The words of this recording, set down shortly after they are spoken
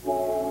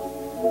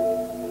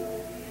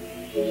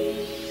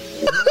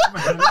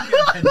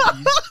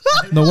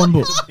No, one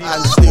book.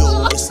 And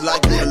still, it's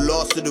like I'm the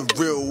last of the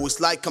real. It's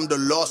like I'm the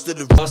last of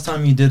the. Last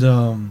time you did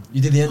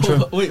the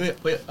intro. Wait.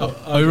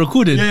 Are you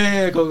recording?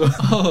 Yeah, go.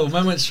 Oh,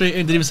 man went straight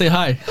in, didn't even say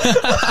hi.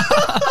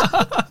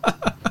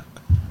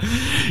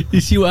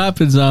 You see what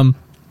happens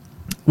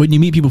when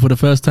you meet people for the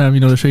first time,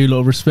 they show you a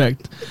lot of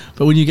respect.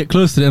 But when you get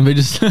close to them, they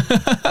just...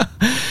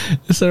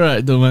 It's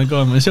alright though, man.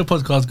 Go on, man. It's your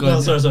podcast. Go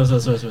on. Sorry.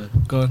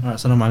 Go on. Alright,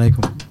 Assalamu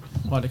alaikum.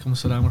 Wa alaikum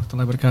assalam wa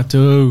rahmatullahi wa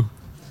barakatuh.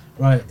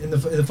 Right, in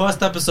the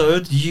first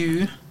episode,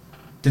 you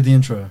did the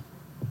intro.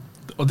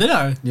 Oh, did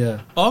I? Yeah.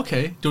 Oh,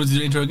 okay. Do you want to do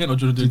the intro again, or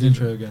do you want to Do the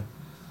intro again.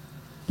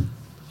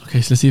 Okay,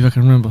 so let's see if I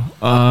can remember.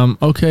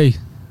 Okay.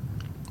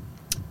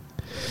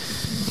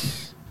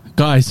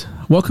 Guys,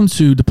 welcome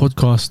to the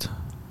podcast,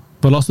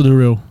 The Last of the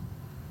Real.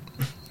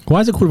 Why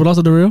is it called The Last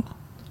of the Real?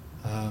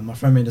 My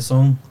friend made a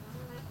song,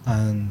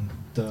 and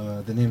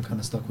the name kind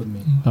of stuck with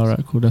me. All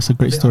right, cool. That's a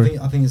great story.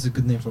 I think it's a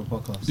good name for a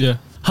podcast. Yeah.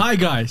 Hi,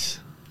 guys.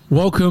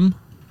 Welcome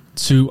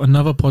to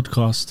another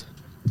podcast,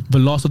 The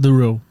Last of the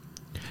Real.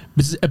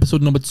 This is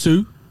episode number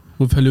 2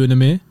 with Haloo and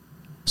Amir.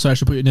 Sorry, I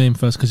should put your name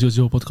first because it was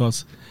your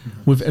podcast.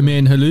 With Amir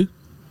and Haloo.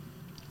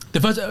 The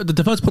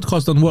first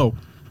podcast done well.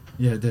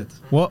 Yeah, it did.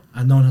 What?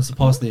 And no one has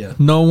surpassed it yet.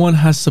 No one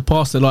has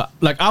surpassed it.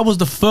 Like I was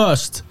the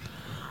first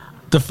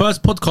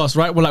podcast,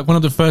 right? Well, one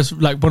of the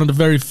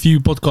very few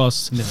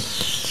podcasts. Yeah.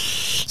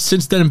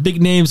 Since then,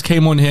 big names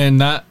came on here and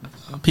that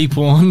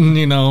people, And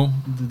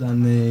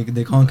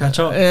they can't catch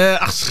up.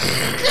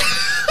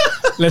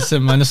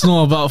 Listen, man, it's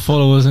not about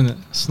followers, isn't it?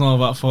 It's not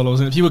about followers.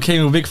 And if people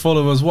came with big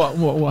followers, what?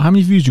 How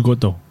many views you got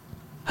though?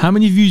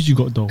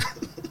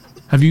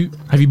 Have you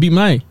beat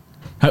mine?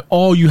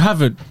 Oh, you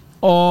haven't.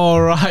 All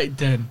right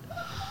then.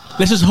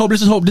 Let's just hope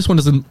this one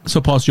doesn't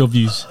surpass your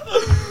views.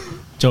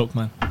 Joke,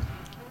 man.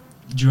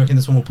 Do you reckon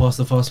this one will pass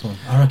the first one?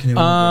 I reckon it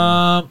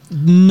will.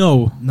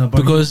 No, but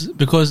because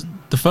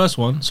the first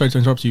one. Sorry to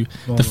interrupt you.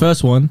 The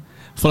first one,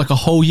 for like a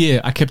whole year,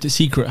 I kept it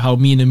secret how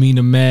me and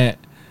Amina met.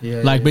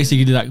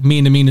 Basically, like me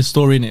and Amina's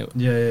story in it.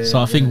 Yeah. So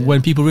I think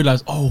when people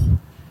realize, oh,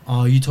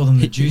 you told them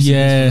the juicy.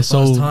 Yeah, for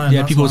the first time.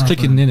 That's people was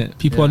clicking in it.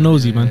 People are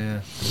nosy, man.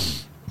 Yeah.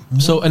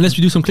 So unless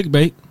we do some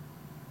clickbait,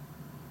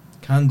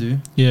 can do.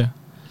 Yeah.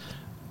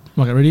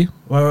 Okay, ready?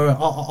 Wait.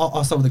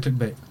 I'll start with the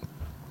clickbait.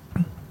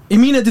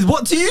 Amina did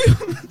what to you?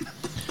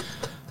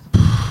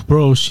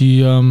 Bro,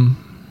 she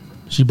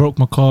broke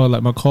my car,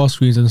 like my car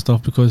screens and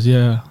stuff, because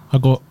I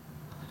got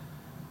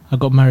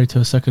married to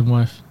a second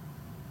wife.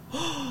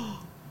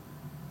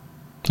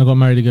 I got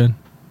married again.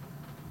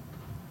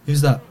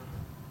 Who's that?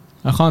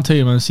 I can't tell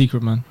you, man. It's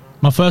secret, man.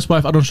 My first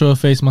wife, I don't show her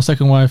face. My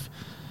second wife,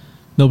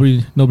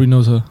 nobody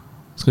knows her.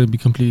 It's gonna be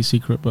completely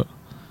secret, but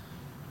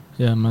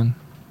yeah, man.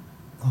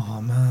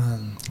 Oh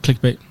man.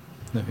 Clickbait.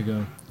 There we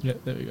go. Yeah,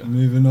 there we go.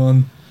 Moving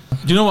on.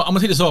 Do you know what? I'm gonna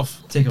take this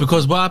off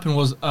because off. what happened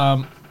was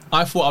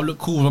I thought I'd look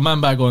cool with a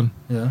man bag on.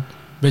 Yeah.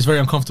 But it's very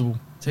uncomfortable.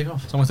 Take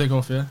off. So I'm gonna take it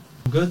off. Yeah.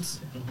 Good.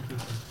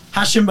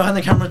 Hashim behind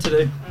the camera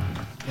today.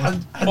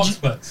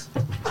 Prospects.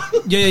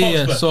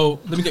 Yeah. So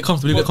let me get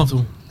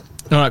comfortable.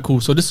 All right,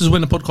 cool. So this is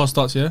when the podcast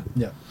starts. Yeah.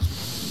 Yeah.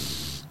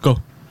 Go.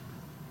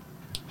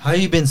 How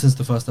you been since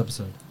the first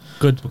episode?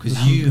 Good.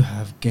 Because you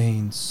have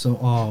gained so.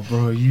 Oh,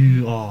 bro,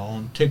 you are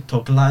on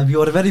TikTok live.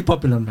 You are very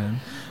popular,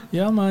 man.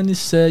 Yeah, man.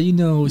 It's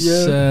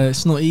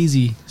it's not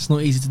easy. It's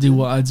not easy to do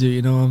what I do.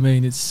 You know what I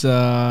mean? It's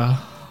I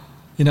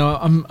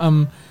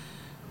don't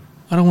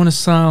want to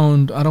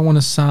sound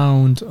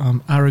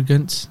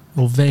arrogant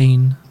or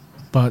vain,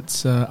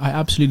 but I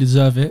absolutely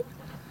deserve it.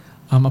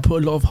 I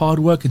put a lot of hard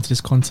work into this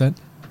content.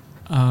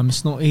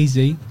 It's not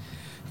easy,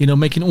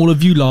 making all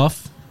of you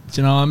laugh. Do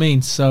you know what I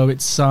mean? So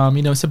it's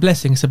it's a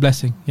blessing. It's a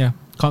blessing. Yeah,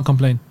 can't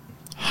complain.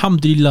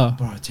 Alhamdulillah.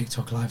 Bro,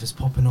 TikTok live is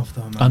popping off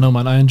though, man. I know,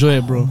 man. I enjoy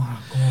it, bro. Oh my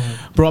god.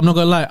 Bro, I'm not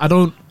gonna lie. I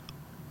don't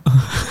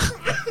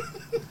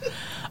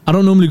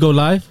normally go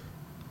live.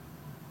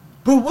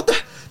 Bro,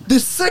 what the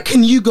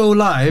second you go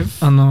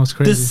live? I know, it's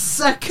crazy. The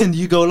second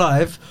you go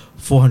live,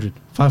 400,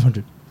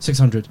 500,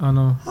 600. I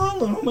know.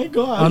 Oh my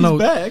god. I know.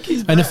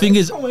 He's back. And the thing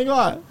is, oh my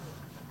god.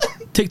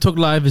 TikTok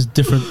live is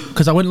different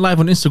because I went live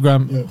on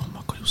Instagram. Yeah. Oh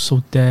my god, it was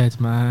so dead,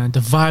 man. The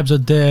vibes are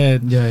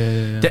dead.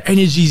 Yeah. The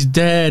energy's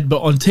dead.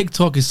 But on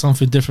TikTok is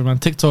something different, man.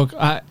 TikTok,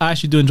 I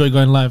actually do enjoy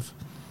going live.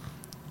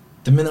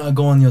 The minute I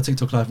go on your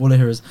TikTok live, all I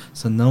hear is,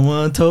 so no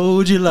one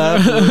told you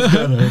life was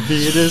gonna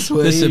be this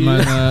way. Listen,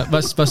 man,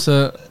 that's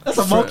a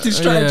marketing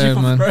strategy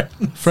for man.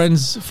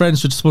 Friends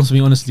should sponsor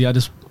me, honestly, at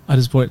this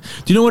point.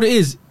 Do you know what it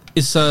is?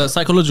 It's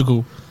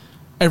psychological.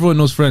 Everyone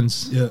knows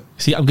friends. Yeah.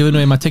 See, I'm giving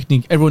away my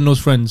technique. Everyone knows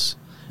friends.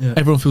 Yeah.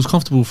 Everyone feels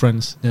comfortable with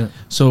friends. Yeah.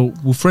 So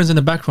with friends in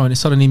the background, it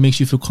suddenly makes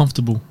you feel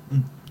comfortable. Do you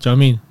know what I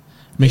mean?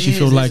 Makes you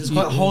feel like it's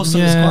quite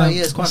wholesome. Yeah,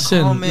 It's quite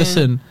calming.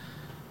 Listen.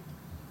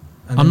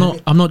 I'm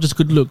not just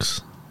good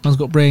looks. Man's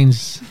got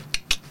brains.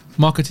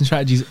 Marketing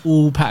strategies,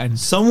 all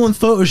patterns. Someone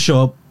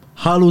Photoshop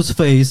Haloo's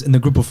face in the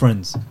group of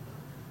friends.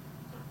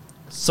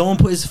 Someone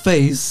put his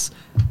face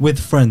with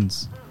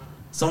friends.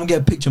 Someone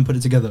get a picture and put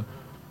it together.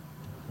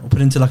 Or put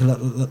it into like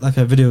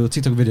a video,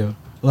 TikTok video.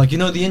 Like,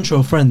 the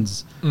intro,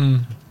 Friends.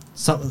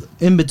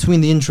 in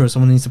between the intro,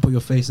 someone needs to put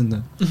your face in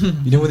there.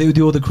 You know when they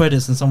do all the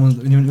credits and someone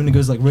when it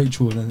goes like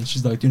Rachel and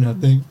she's like doing her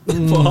thing. For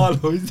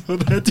Haloo, he's still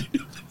there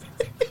doing.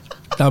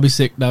 That'll be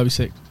sick.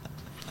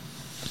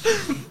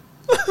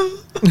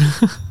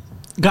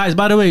 Guys,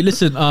 by the way,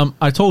 listen.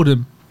 I told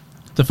him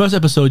the first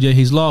episode. Yeah,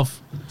 he's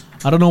laugh.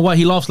 I don't know why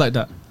he laughs like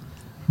that,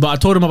 but I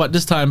told him about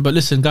this time. But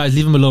listen, guys,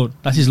 leave him alone.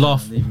 That's his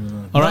laugh. Leave him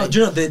alone. All right. No, do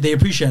you know they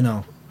appreciate it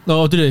now?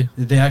 Oh, do they?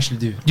 They actually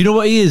do. You know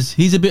what he is?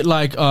 He's a bit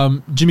like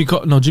Jimmy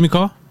Carr. No, Jimmy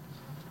Carr.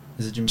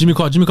 Is it Jimmy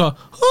Carr.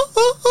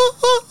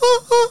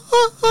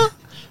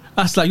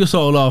 That's like your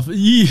sort of laugh.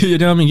 You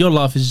know what I mean? Your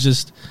laugh is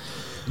just.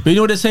 But you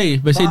know what they say?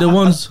 They say the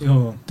ones.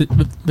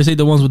 They say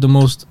the ones with the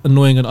most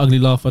annoying and ugly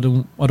laugh are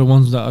the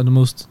ones that are the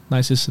most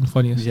nicest and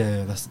funniest.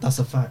 Yeah, that's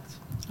a fact.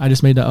 I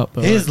just made that up.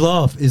 But His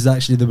laugh is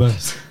actually the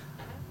best.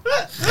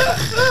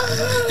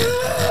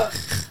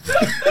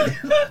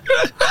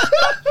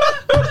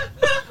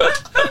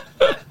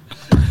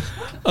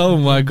 Oh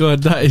my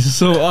god, that is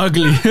so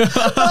ugly.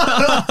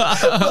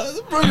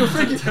 Bro, you're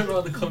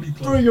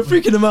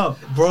freaking him out.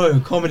 Bro,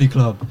 comedy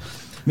club.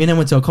 Me and him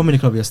went to a comedy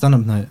club, yeah,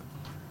 stand-up night.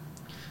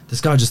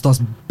 This guy just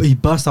he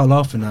burst out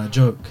laughing at a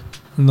joke.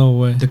 No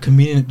way. The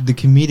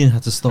comedian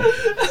had to stop.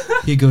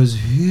 He goes,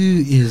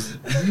 whose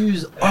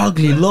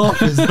ugly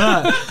laugh is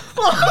that?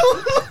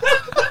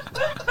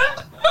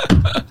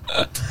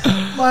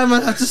 My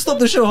man had to stop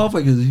the show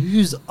halfway. He goes,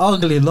 whose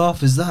ugly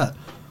laugh is that?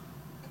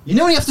 You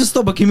know when you have to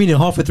stop a comedian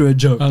halfway through a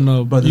joke? I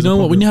know, but you know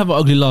what? When you have an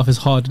ugly laugh, it's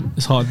hard.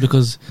 It's hard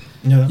because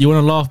you want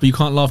to laugh, but you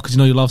can't laugh because you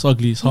know your laugh's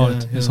ugly. It's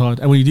hard. It's hard.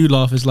 And when you do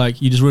laugh, it's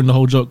like you just ruin the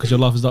whole joke because your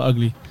laugh is that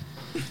ugly.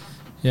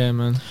 Yeah,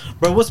 man.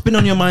 Bro, what's been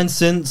on your mind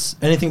since?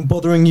 Anything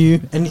bothering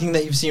you? Anything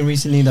that you've seen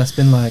recently that's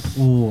been like,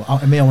 oh, I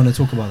want to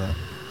talk about that.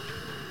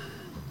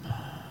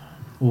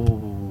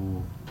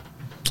 Oh.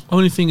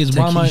 Only thing is,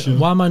 why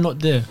am I not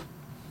there?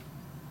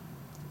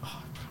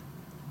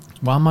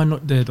 Why am I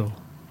not there though?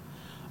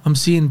 I'm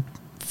seeing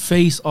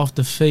face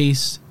after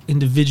face,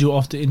 individual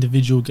after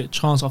individual get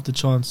chance after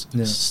chance.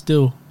 Yeah.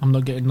 Still, I'm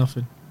not getting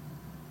nothing.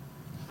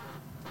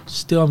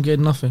 Still, I'm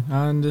getting nothing.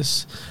 And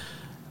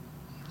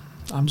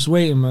I'm just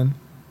waiting, man.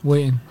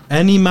 Waiting.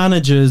 Any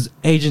managers,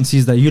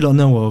 agencies that you don't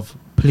know of,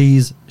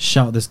 please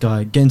shout this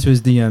guy. Get into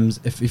his DMs.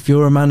 If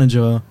you're a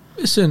manager,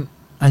 listen,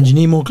 and you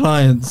need more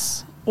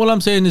clients. All I'm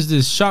saying is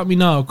this: shout me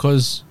now,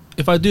 because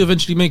if I do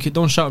eventually make it,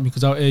 don't shout me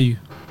because I'll air you.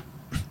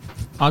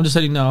 I'm just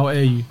telling you now, I'll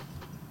air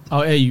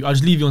you. I'll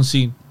just leave you on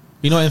scene.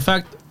 You know, in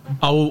fact,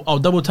 I'll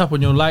double tap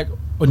on your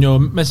on your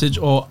message,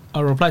 or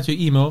I'll reply to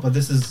your email. But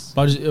this is.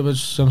 But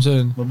I'm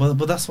saying.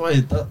 But that's why.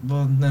 But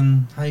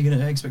then how are you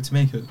gonna expect to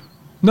make it?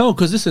 No,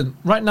 because listen,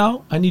 right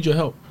now I need your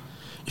help.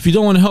 If you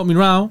don't want to help me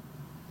now,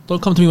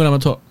 don't come to me when I'm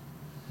at top.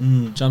 Do you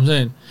know what I'm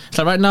saying? It's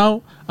like right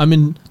now I'm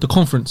in the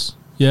conference.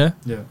 Yeah.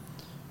 Yeah.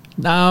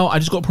 Now I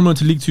just got promoted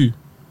to League 2.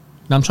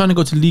 Now I'm trying to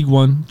go to League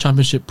 1,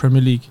 Championship,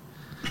 Premier League.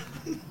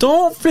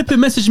 Don't flip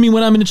and message me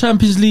when I'm in the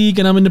Champions League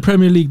and I'm in the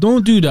Premier League.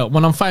 Don't do that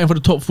when I'm fighting for the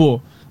top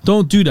 4.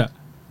 Don't do that.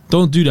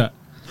 Don't do that.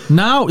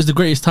 Now is the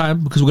greatest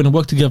time because we're going to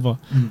work together.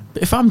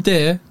 But if I'm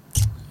there,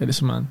 hey,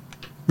 listen, man,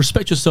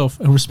 respect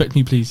yourself and respect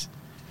me, plee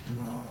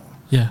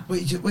Yeah.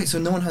 Wait. So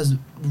no one has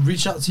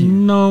reached out to you?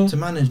 No. To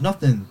manage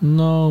nothing?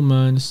 No,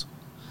 man. It's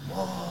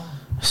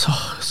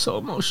so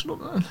emotional,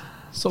 man.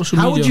 Social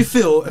media. How would you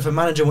feel if a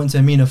manager went to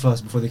Amina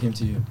first before they came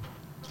to you?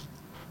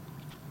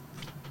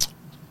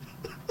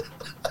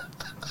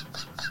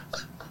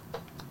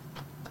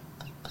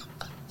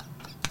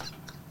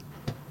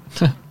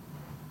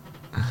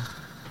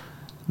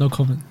 No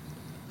comment.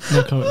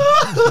 No comment.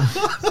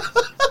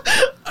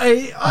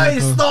 I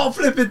start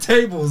flipping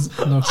tables.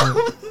 No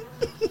comment.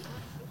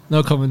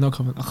 No comment. No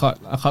comment.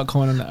 I can't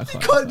comment on that.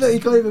 You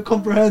can't even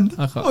comprehend.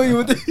 I can't. What you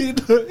would do.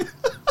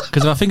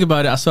 Because if I think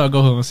about it, I swear I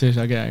go home and say,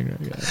 I get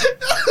angry.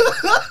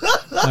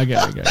 I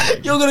get angry.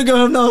 You're gonna go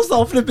home now and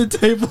start flipping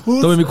tables.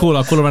 Don't make me call.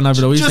 I'll call her right now.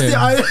 But what are you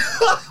saying?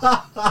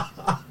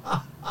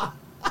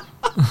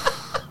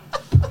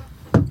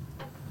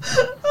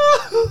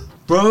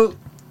 Bro,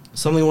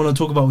 something I want to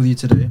talk about with you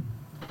today.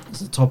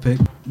 It's a topic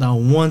that I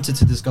wanted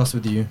to discuss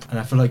with you, and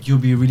I feel like you'll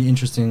be really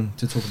interesting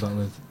to talk about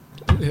with.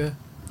 Yeah.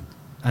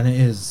 And it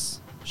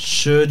is,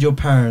 should your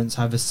parents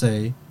have a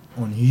say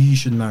on who you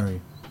should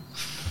marry?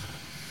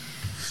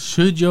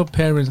 Should your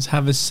parents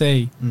have a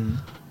say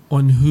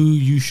on who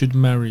you should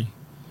marry?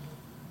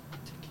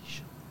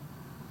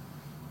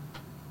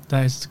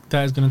 That is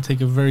going to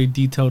take a very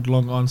detailed,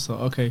 long answer.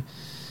 Okay.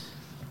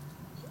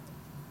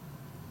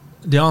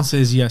 The answer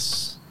is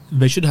yes.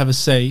 They should have a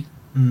say.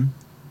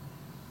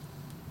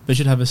 They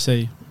should have a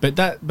say. But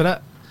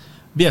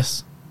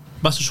yes,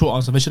 that's the short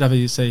answer. They should have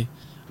a say.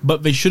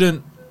 But they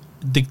shouldn't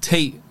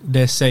dictate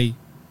their say.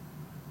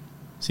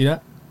 See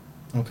that?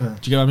 Okay. Do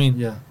you get what I mean?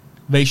 Yeah.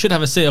 They should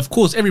have a say. Of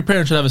course, every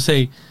parent should have a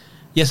say.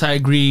 Yes, I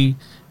agree.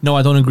 No,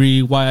 I don't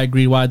agree. Why I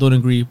agree, why I don't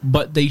agree.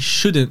 But they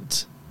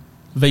shouldn't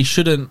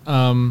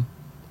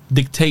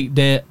dictate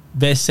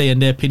their say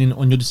and their opinion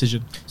on your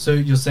decision. So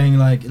you're saying,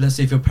 like, let's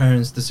say if your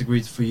parents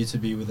disagreed for you to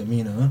be with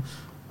Amina,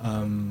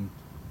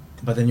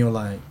 but then you're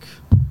like,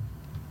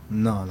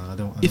 No, I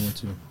don't want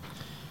to.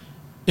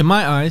 In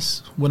my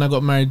eyes, when I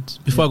got married,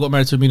 before I got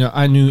married to Amina,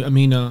 I knew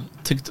Amina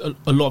ticked a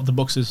lot of the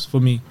boxes for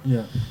me.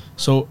 Yeah.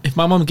 So if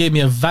my mom gave me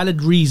a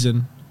valid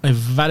reason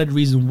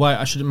why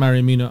I shouldn't marry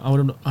Amina,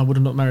 I would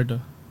have not married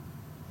her.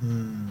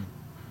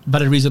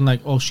 Valid reason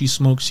like, oh, she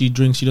smokes, she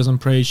drinks, she doesn't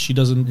pray, she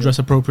doesn't dress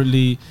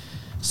appropriately,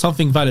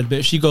 something valid. But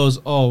if she goes,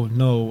 oh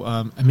no,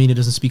 Amina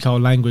doesn't speak our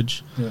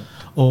language,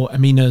 or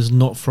Amina is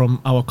not from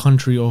our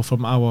country or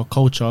from our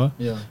culture,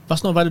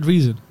 that's not a valid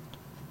reason.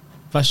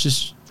 That's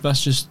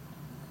just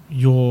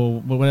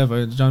your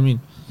whatever. Do you know what I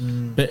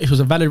mean? But if it was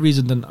a valid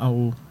reason, then I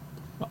would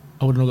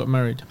have not got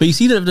married. But you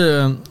see that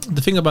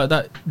the thing about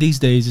that these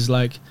days is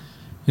like,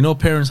 you know,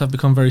 parents have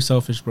become very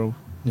selfish, bro.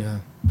 Yeah.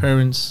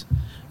 Parents,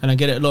 and I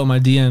get it a lot of my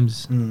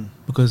DMs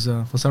because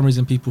for some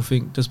reason people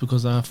think just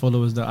because I have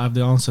followers that I have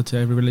the answer to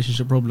every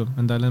relationship problem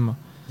and dilemma.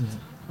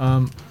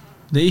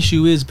 The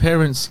issue is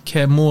parents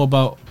care more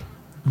about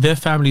their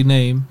family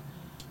name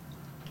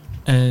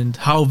and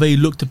how they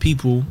look to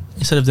people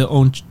instead of their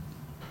own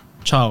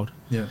child.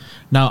 Yeah.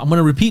 Now I'm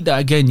gonna repeat that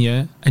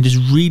again, and just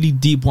really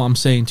deep what I'm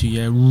saying to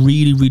you,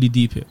 really, really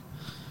deep it.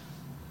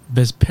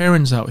 There's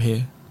parents out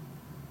here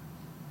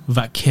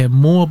that care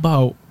more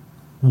about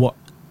what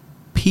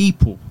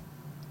people,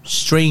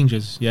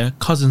 strangers,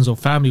 cousins or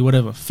family,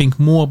 whatever, think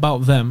more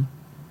about them,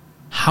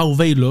 how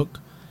they look,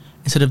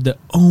 instead of their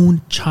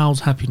own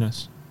child's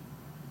happiness.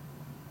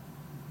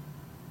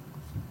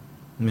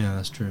 Yeah,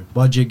 that's true.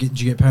 Why do you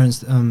get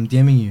parents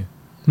DMing you?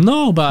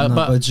 No,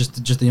 but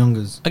just the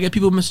youngers. I get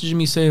people messaging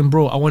me saying,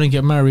 bro, I want to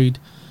get married,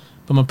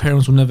 but my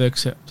parents will never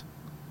accept.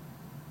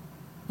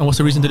 And what's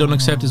the reason they don't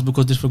accept is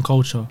because different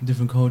culture.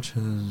 Different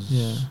cultures.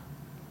 Yeah.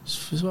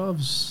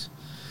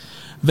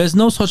 There's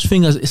no such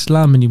thing as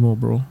Islam anymore,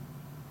 bro.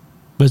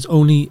 There's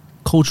only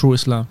cultural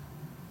Islam.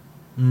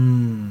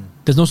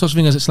 There's no such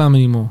thing as Islam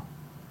anymore.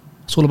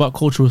 It's all about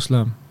cultural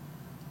Islam.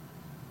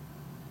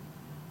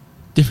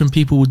 Different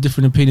people with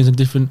different opinions and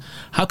different...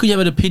 How could you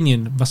have an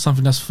opinion about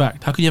something that's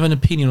fact? How could you have an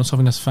opinion on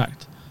something that's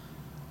fact?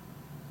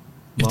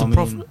 If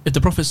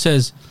the Prophet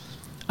says,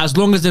 as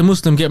long as they're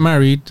Muslim, get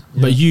married,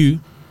 but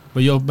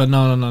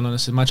no,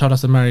 listen, my child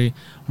has to marry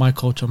my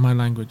culture, my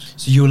language.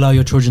 So you allow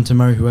your children to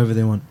marry whoever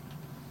they want?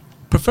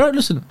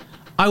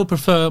 I would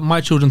prefer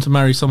my children to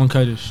marry someone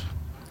Kurdish.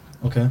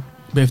 Okay.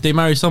 But if they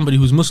marry somebody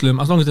who's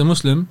Muslim, as long as they're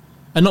Muslim,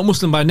 and not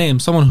Muslim by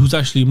name, someone who's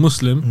actually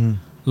Muslim,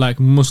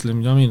 like Muslim,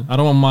 you know what I mean? I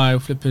don't want my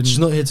flipping... She's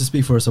not here to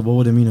speak for us, so what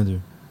would Amina do?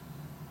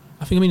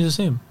 I think Amina's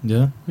the same.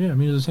 Yeah? Yeah,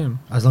 Amina's the same.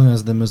 As long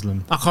as they're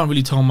Muslim. I can't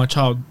really tell my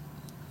child,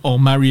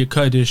 marry a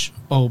Kurdish,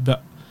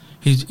 but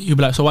he'll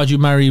be like, so why'd you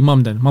marry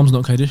mum then? Mum's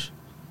not Kurdish.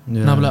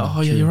 Yeah, and I'll be like, oh,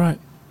 true. Yeah, you're right.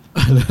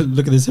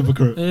 Look at this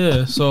hypocrite.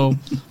 Yeah, so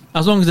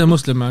as long as they're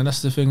Muslim, man,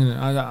 that's the thing,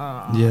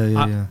 innit?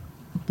 Yeah.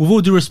 With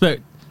all due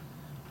respect,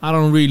 I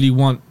don't really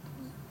want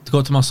to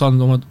go to my son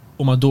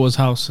or my daughter's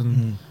house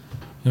and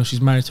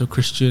she's married to a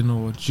Christian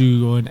or a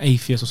Jew or an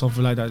atheist or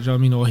something like that. Do you know what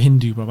I mean? Or a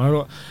Hindu,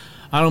 bro.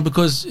 I don't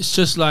because it's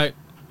just like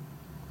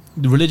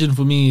the religion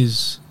for me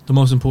is the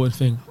most important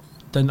thing.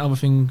 Then other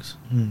things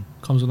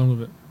comes along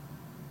with it.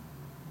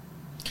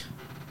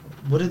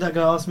 What did that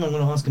guy ask me? I'm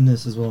going to ask him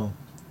this as well.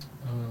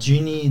 Do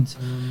you need...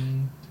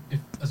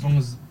 as long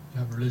as you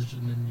have religion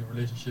in your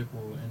relationship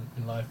or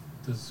in life,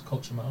 does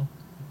culture matter?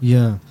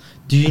 Yeah.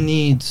 Do you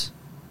need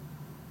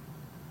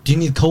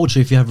culture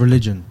if you have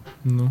religion?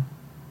 No.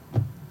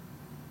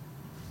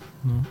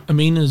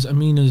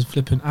 Amina's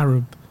flipping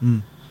Arab.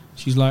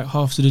 She's like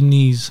half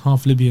Sudanese,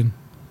 half Libyan.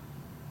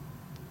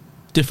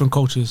 Different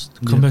cultures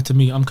compared to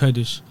me. I'm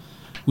Kurdish.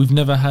 We've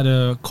never had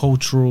a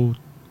cultural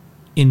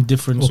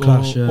indifference or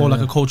clash,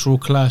 a cultural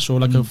clash or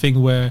like a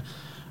thing where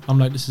I'm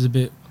like, this is a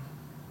bit,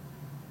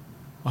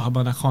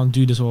 man, I can't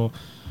do this, or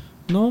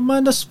no,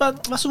 man, that's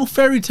all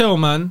fairy tale,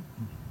 man.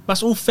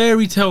 That's all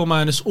fairy tale,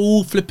 man. It's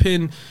all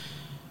flipping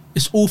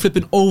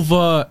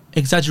over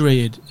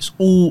exaggerated. It's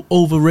all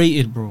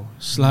overrated, bro.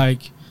 It's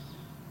like,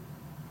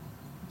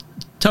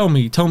 tell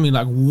me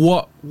like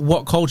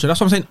what culture? That's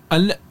what I'm saying.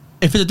 And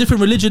if it's a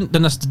different religion,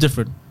 then that's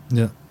different.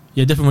 Yeah,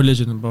 different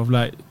religion, bro.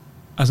 Like,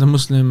 as a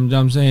Muslim, you know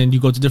what I'm saying, you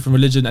go to different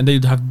religion and they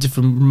have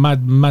different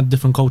mad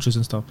different cultures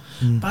and stuff.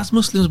 But as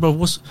Muslims,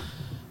 bro, it's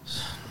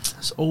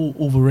all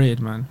overrated,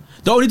 man.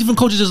 The only different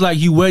cultures is like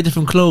you wear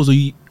different clothes or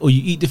you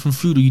eat different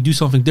food or you do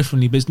something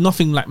differently, but it's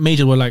nothing like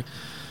major where like,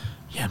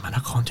 yeah, man, I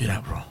can't do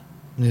that, bro.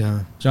 Yeah. Do you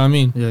know what I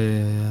mean?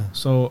 Yeah.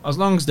 So as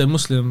long as they're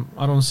Muslim,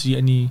 I don't see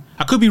any...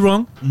 I could be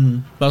wrong,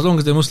 but as long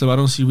as they're Muslim, I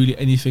don't see really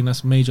anything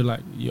that's major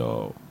like,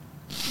 yo...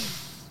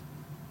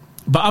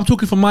 But I'm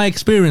talking from my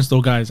experience,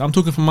 though, guys. I'm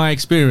talking from my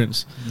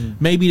experience.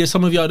 Maybe there's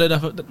some of you out there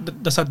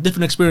that's had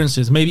different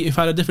experiences. Maybe if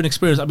I had a different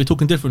experience, I'd be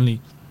talking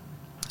differently.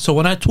 So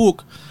when I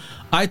talk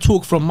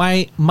from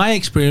my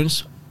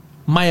experience,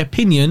 my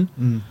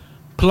opinion,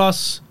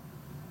 plus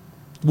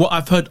what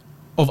I've heard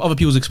of other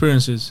people's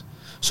experiences.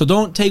 So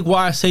don't take what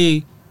I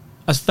say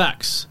as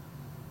facts.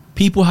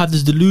 People have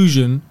this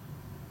delusion,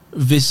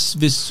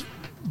 this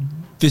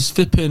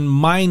flipping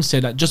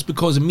mindset that just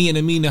because me and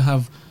Amina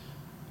have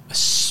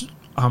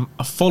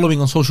a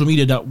following on social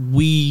media that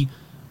we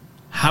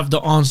have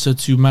the answer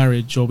to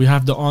marriage, or we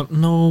have the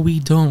no, we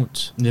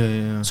don't.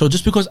 Yeah. So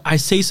just because I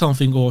say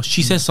something or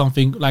she says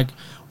something like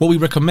what we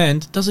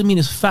recommend doesn't mean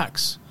it's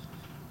facts.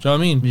 Do you know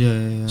what I mean?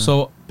 Yeah.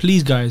 So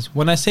please, guys,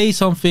 when I say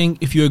something,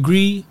 if you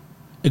agree.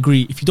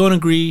 If you don't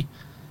agree,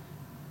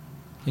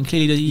 then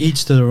clearly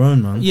each to their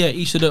own, man. Yeah,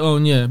 each to their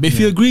own. Yeah, but if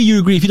you agree, you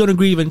agree. If you don't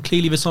agree, then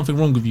clearly there's something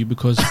wrong with you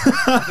because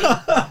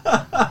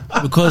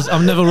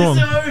I'm never wrong.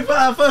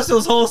 At first it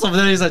was wholesome, but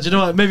then he's like, you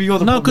know what? Maybe you're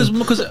the problem.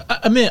 because I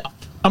admit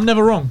I'm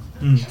never wrong.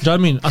 Do you know what I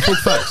mean? I talk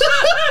facts.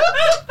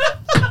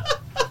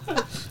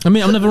 I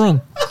mean, I'm never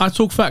wrong. I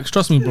talk facts.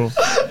 Trust me, bro.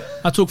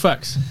 I talk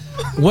facts.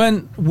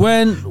 When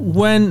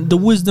the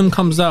wisdom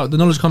comes out, the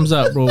knowledge comes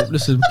out, bro.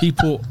 Listen,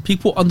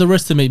 people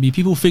underestimate me.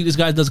 People think this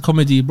guy does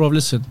comedy, bro.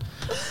 Listen,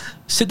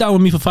 sit down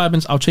with me for 5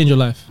 minutes. I'll change your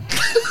life.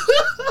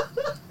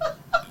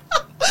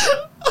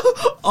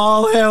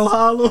 All hell,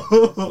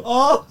 Haloo.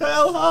 All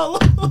hell,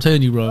 Haloo. I'm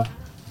telling you, bro.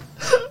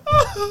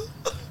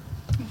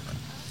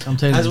 I'm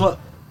telling you.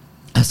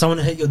 Has someone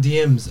hit your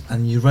DMs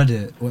and you read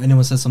it, or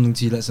anyone said something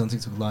to you, let's say on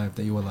TikTok Live,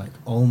 that you were like,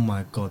 oh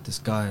my god, this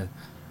guy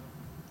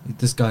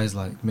is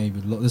like,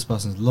 maybe this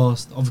person's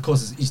lost. Of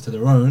course, it's each to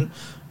their own,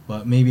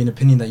 but maybe an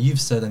opinion that you've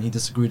said and he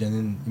disagreed, and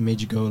then it made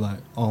you go like,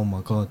 oh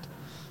my god.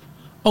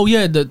 Oh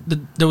yeah, there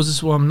was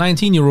this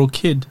 19-year-old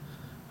kid,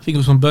 I think it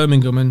was from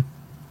Birmingham, and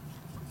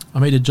I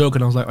made a joke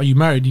and I was like, are you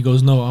married? He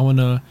goes, no, I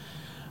wanna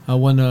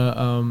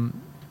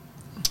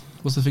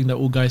what's the thing that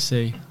all guys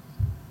say?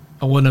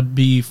 I want to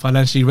be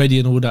financially ready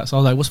and all that. So I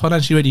was like, what's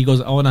financially ready? He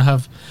goes, I want to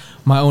have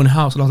my own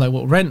house. And I was like,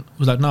 what, rent? He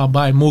was like, no,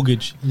 buy,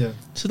 mortgage. Yeah.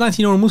 It's a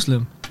 19-year-old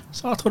Muslim.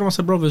 So I told him, I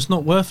said, brother, it's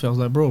not worth it. I was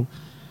like, bro,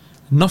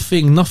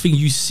 nothing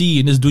you see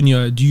in this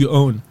dunya do you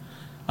own.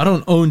 I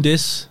don't own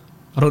this.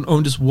 I don't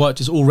own this watch.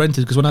 It's all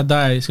rented because when I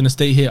die, it's going to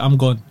stay here. I'm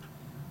gone.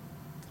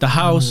 The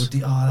house.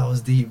 That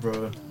was deep,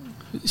 bro.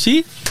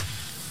 See?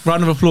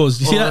 Round of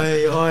applause. You see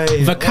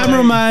that? The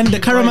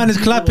cameraman is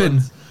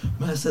clapping.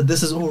 Man said,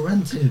 this is all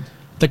rented.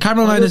 The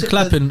cameraman is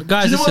clapping.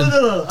 Guys, listen.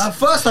 No. At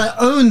first, I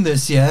owned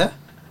this, yeah?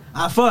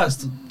 At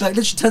first. Like,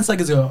 literally 10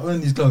 seconds ago, I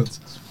owned these clothes.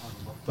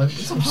 But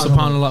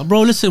SubhanAllah.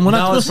 Bro, listen.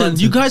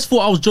 You guys thought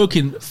I was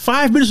joking.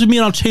 5 minutes with me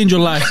and I'll change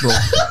your life, bro.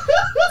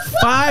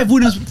 5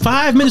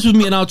 minutes with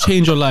me and I'll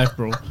change your life,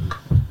 bro.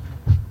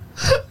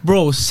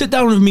 Bro, sit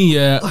down with me,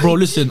 yeah? Bro,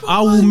 listen.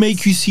 I will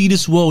make you see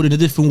this world in a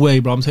different way,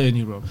 bro. I'm telling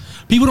you, bro.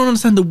 People don't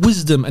understand the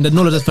wisdom and the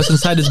knowledge that's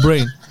inside his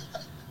brain.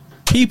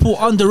 People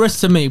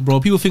underestimate, bro.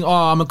 People think, oh,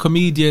 I'm a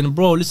comedian.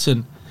 Bro,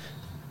 listen.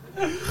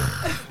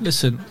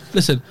 Listen.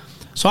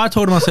 So I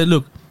told him, I said,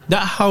 look,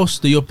 that house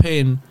that you're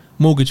paying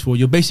mortgage for,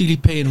 you're basically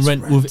paying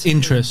rent with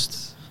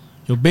interest.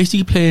 You're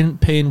basically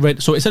paying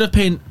rent. So instead of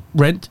paying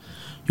rent,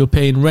 you're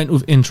paying rent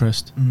with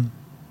interest.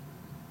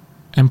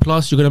 And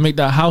plus, you're going to make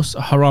that house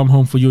a haram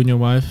home for you and your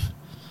wife.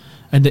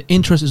 And the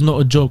interest is not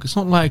a joke. It's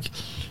not like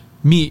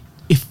me.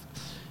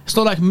 It's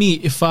not like me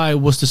if I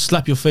was to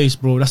slap your face,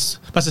 bro. That's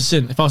a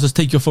sin. If I was to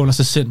take your phone, that's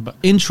a sin. But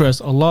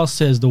interest, Allah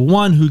says, the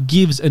one who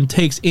gives and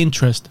takes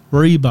interest,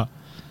 riba,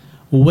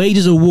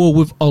 wages a war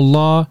with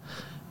Allah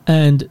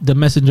and the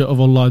Messenger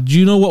of Allah. Do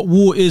you know what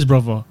war is,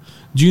 brother?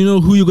 Do you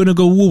know who you're going to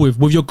go war with?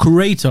 With your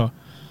Creator.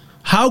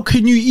 How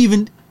can you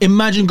even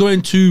imagine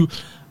going to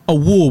a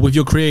war with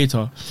your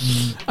Creator?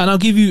 And I'll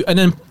give you, and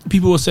then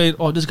people will say,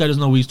 oh, this guy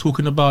doesn't know what he's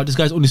talking about. This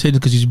guy's only saying it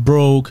because he's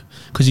broke,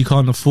 because he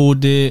can't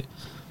afford it.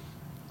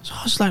 So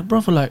I was like,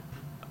 brother, like,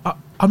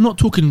 I'm not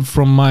talking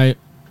from my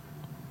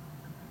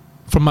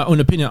own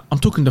opinion. I'm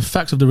talking the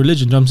facts of the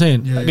religion. You know what I'm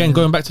saying? Yeah, Again,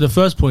 going back to the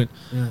first point,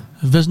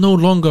 there's no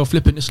longer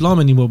flipping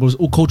Islam anymore, but it's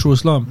all cultural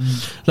Islam.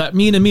 Like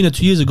me and Amina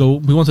 2 years ago,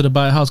 we wanted to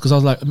buy a house because I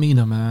was like,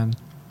 Amina, man,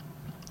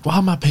 why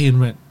am I paying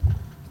rent?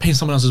 Paying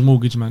someone else's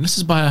mortgage, man. Let's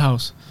just buy a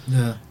house.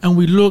 Yeah. And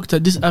we looked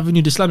at this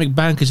avenue. The Islamic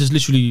bank is just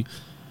literally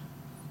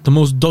the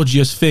most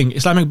dodgiest thing.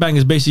 Islamic bank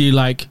is basically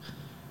like,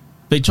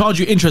 they charge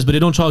you interest, but they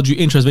don't charge you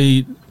interest.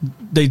 They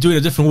do it a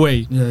different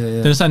way. Yeah. You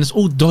understand? It's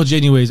all dodgy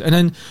anyways. And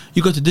then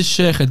you go to this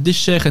sheikh and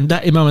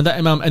that imam and that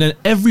imam, and then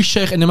every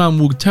sheikh and imam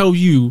will tell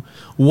you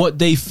what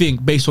they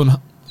think based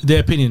on their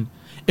opinion.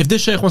 If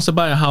this sheikh wants to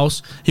buy a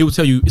house, he will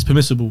tell you it's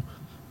permissible.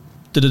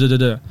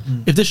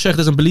 If this sheikh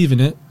doesn't believe in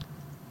it,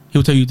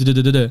 he'll tell you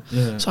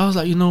Yeah. So I was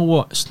like, you know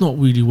what? It's not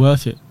really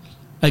worth it.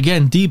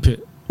 Again, deep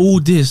it. All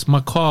this, my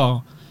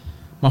car,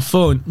 my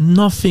phone,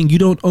 nothing. You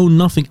don't own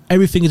nothing.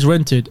 Everything is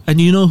rented. And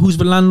you know who's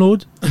the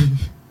landlord?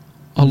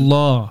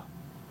 Allah.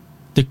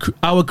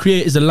 Our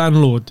Creator is the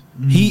landlord.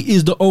 He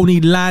is the only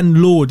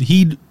landlord.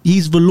 He's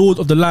the Lord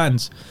of the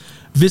lands.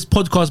 This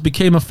podcast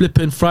became a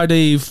flipping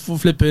Friday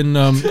Friday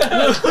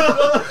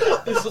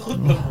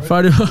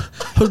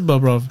khutbah,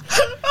 bro.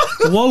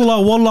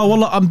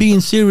 Wallah, I'm being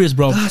serious,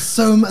 bro. That's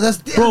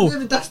deep, bro.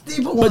 That's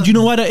deeper. But you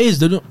know why that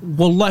is?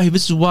 Wallahi,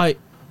 this is why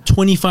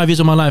 25 years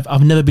of my life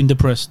I've never been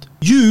depressed.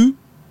 You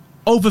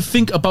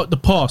overthink about the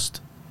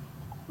past.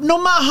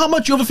 No matter how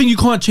much you overthink, you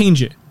can't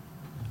change it.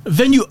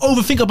 Then you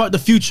overthink about the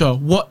future.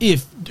 What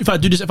if I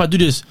do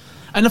this?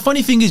 And the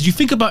funny thing is, you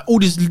think about all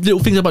these little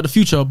things about the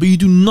future, but you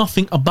do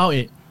nothing about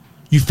it.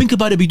 You think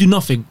about it, but you do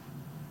nothing.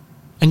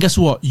 And guess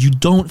what? You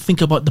don't think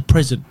about the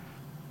present.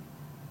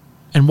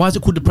 And why is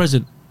it called the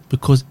present?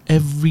 Because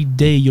every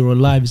day you're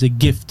alive is a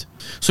gift.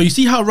 So you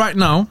see how right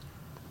now,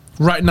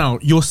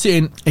 you're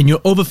sitting and you're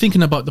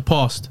overthinking about the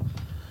past.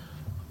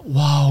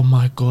 Wow,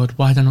 my God,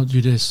 why did I not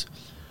do this?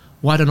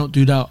 Why did I not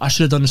do that? I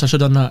should have done this, I should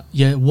have done that.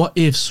 Yeah, what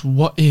ifs,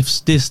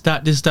 this,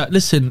 that.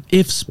 Listen,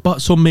 ifs,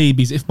 buts or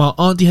maybes. If my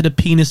auntie had a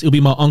penis, it'll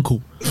be my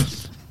uncle.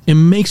 It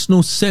makes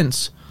no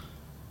sense.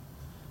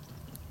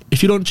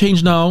 If you don't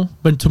change now,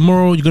 then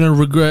tomorrow you're going to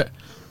regret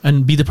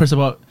and be depressed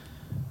about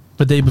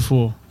the day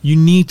before. You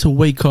need to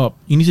wake up.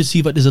 You need to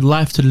see that there's a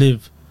life to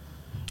live.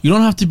 You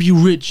don't have to be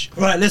rich.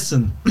 Right,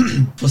 listen.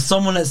 For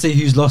someone, let's say,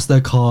 who's lost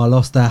their car,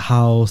 lost their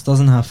house,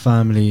 doesn't have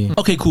family.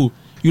 Okay, cool.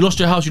 You lost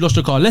your house, you lost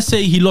your car. Let's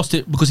say he lost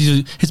it because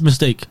his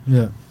mistake.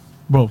 Yeah.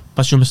 Bro,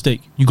 that's your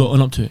mistake. You got to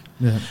own up to it.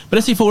 Yeah. But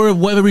let's say for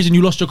whatever reason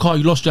you lost your car,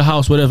 you lost your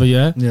house, whatever,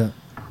 yeah? Yeah.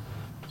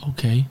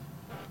 Okay.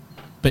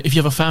 But if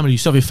you have a family, you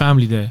still have your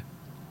family there.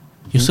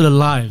 You're still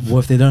alive. What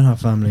if they don't have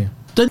family?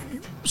 Then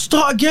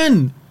start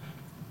again.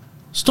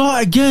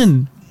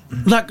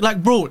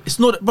 Like, bro, it's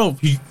not, bro,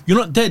 you're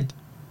not dead.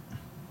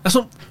 That's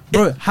not,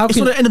 Bro, it's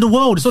not the end of the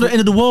world. It's not the end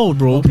of the world,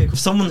 bro. Okay, if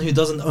someone who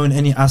doesn't own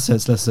any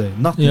assets, let's say,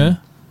 nothing. Yeah.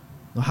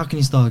 How can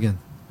he start again?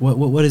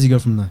 Where does he go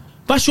from there?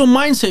 That's your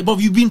mindset, bro.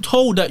 You've been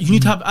told that you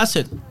need to have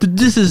assets.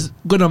 This is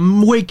gonna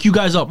wake you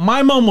guys up.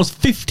 My mom was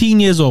 15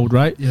 years old,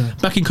 right? Yeah.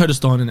 Back in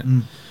Kurdistan,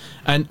 innit?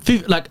 And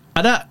like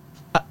at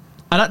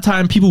that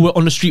time, people were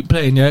on the street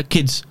playing, yeah,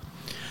 kids.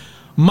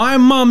 My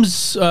mum's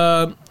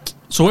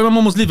so where my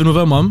mum was living with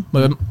her mum,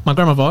 my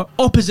grandmother,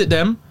 opposite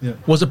them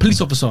was a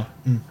police officer.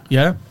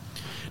 Yeah.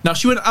 Now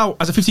she went out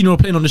as a 15-year-old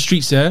playing on the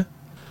streets, yeah.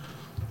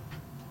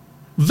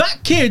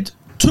 That kid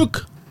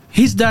took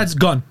his dad's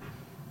gun,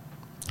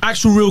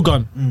 actual real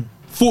gun,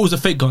 thought it was a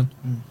fake gun.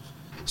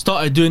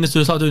 Started doing this,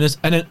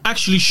 and then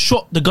actually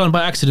shot the gun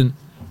by accident.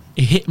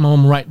 It hit my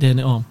mum right there in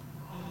the arm.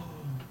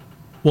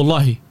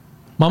 Wallahi.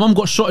 My mum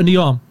got shot in the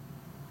arm.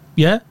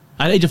 Yeah?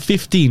 At the age of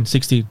 15,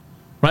 16.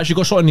 Right? She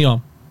got shot in the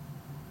arm.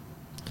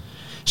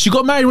 She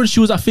got married when she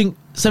was, I think,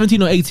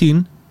 17 or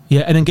 18.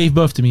 Yeah? And then gave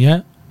birth to me,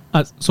 yeah?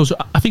 So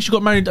I think she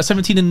got married at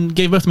 17 and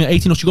gave birth to me at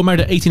 18, or she got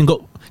married at 18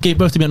 and gave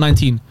birth to me at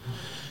 19.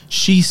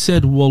 She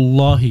said,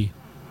 Wallahi,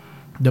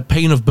 the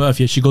pain of birth,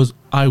 yeah, she goes,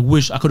 I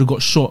wish I could have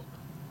got shot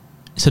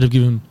instead of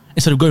going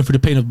through the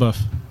pain of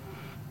birth.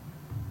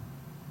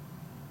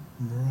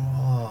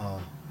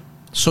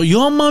 So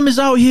your mum is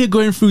out here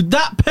going through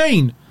that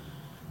pain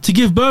to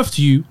give birth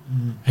to you,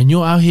 and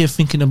you're out here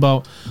thinking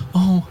about,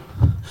 oh,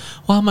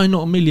 why am I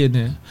not a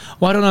millionaire?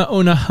 Why don't I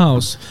own a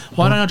house?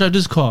 Why don't I drive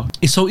this car?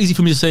 It's so easy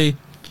for me to say,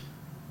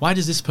 why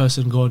does this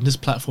person go on this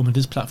platform and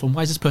this platform?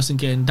 Why is this person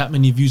getting that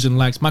many views and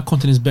likes? My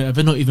content is better.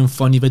 They're not even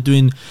funny. They're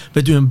doing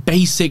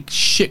basic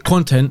shit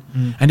content,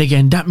 and they're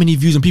getting that many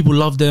views and people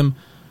love them.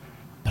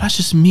 But that's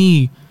just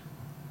me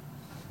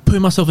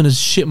putting myself in a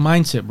shit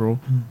mindset, bro.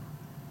 Do you know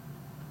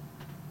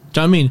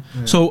what I mean?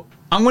 Yeah. So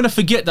I'm going to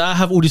forget that I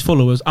have all these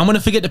followers. I'm going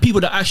to forget the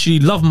people that actually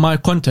love my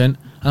content,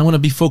 and I'm going to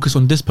be focused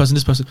on this person.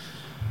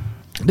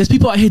 There's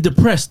people out here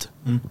depressed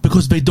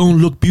because they don't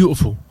look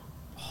beautiful.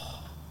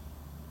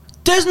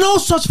 There's no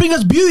such thing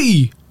as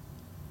beauty.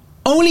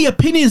 Only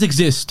opinions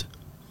exist.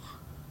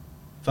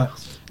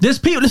 Facts. There's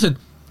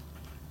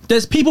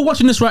people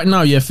watching this right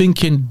now, yeah,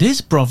 thinking,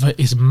 this brother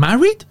is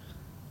married?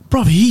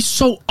 Brother, he's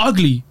so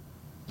ugly.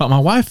 But my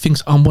wife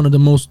thinks I'm one of the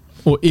most,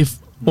 if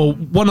not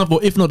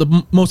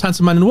the most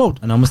handsome man in the world.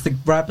 And I'm gonna stick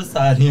right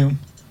beside him.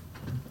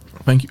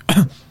 Thank you.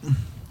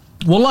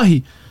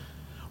 Wallahi,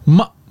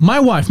 my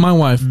wife,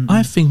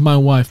 I think my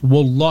wife,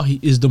 wallahi,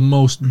 is the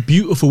most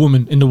beautiful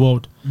woman in the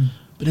world.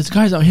 But there's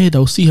guys out here that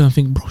will see her and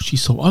think, bro,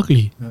 she's so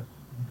ugly. Yeah.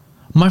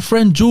 My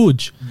friend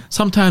George,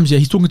 sometimes, yeah,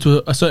 he's talking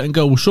to a certain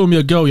girl, will show me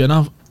a girl, yeah,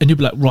 and he'll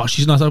be like, bro,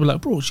 she's nice. I'll be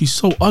like, bro, she's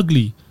so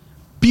ugly.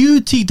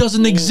 Beauty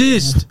doesn't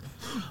exist.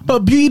 But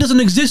beauty doesn't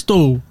exist,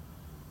 though.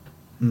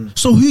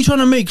 So who are you trying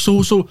to make?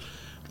 So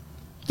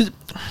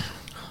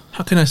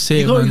how can I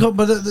say but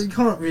you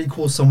can't really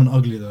call someone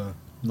ugly, though.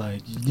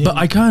 Like, but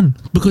I can,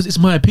 because it's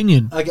my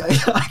opinion.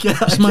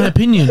 It's my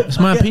opinion.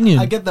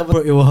 I get that,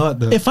 but it will hurt,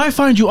 though. If I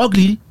find you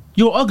ugly,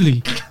 you're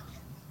ugly.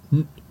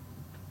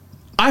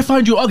 I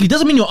find you ugly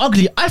doesn't mean you're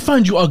ugly. I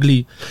find you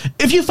ugly.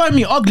 If you find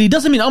me ugly,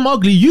 doesn't mean I'm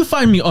ugly. You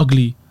find me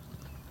ugly.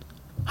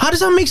 How does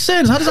that make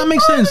sense?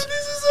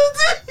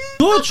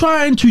 You're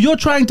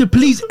trying to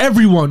please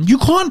everyone. You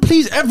can't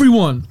please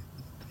everyone.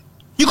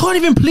 You can't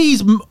even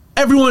please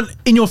everyone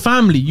in your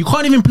family. You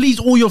can't even please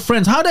all your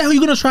friends. How the hell are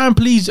you gonna try and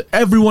please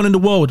everyone in the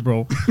world,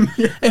 bro?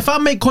 If I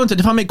make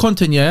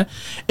content, yeah.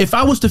 If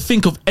I was to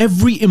think of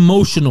every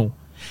emotional,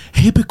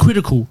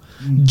 hypocritical,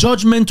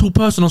 judgmental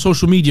person on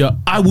social media,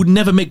 I would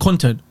never make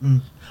content.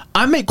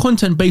 I make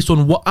content based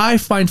on what I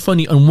find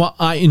funny and what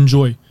I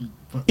enjoy.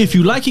 If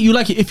you like it, you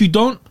like it. If you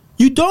don't,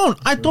 you don't.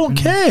 I don't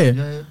care.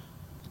 Yeah.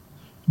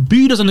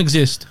 Beauty doesn't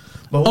exist.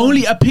 But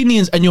only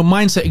opinions and your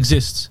mindset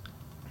exists.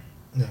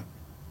 Yeah.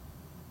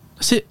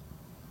 That's it.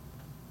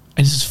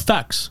 And this is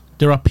facts.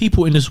 There are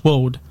people in this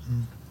world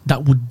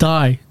that would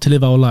die to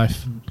live our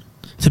life,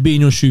 to be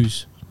in your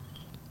shoes.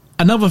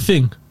 Another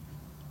thing,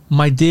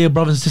 my dear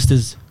brothers and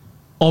sisters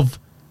of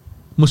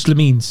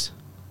Muslims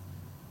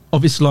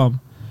of Islam.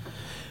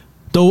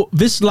 Though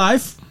this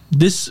life,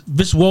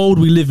 this world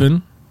we live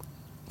in,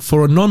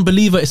 for a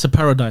non-believer it's a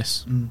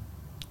paradise.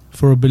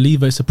 For a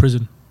believer it's a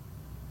prison.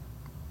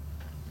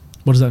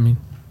 What does that mean?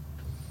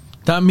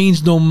 That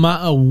means no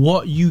matter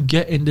what you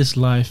get in this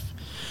life,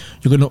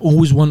 you're gonna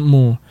always want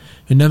more.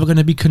 You're never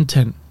gonna be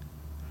content,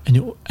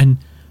 and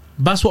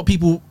that's what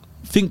people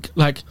think.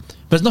 Like,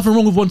 there's nothing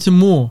wrong with wanting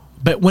more,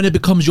 but when it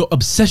becomes your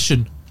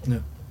obsession,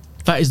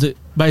 that is the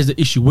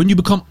issue. When you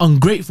become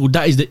ungrateful,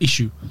 that is the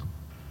issue.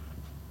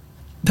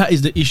 That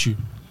is the issue.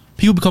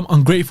 People become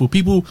ungrateful.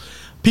 People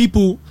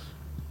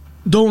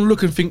don't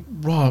look and think,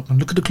 "Right, man,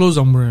 look at the clothes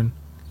I'm wearing.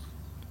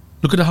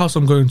 Look at the house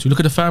I'm going to. Look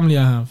at the family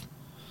I have."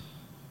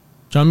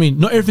 Do you know what I mean?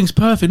 Not everything's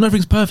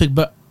perfect,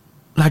 but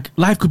like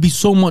life could be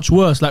so much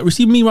worse. Like,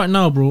 receive me right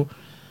now, bro.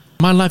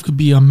 My life could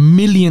be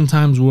 1,000,000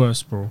 times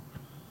worse, bro.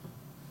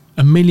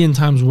 1,000,000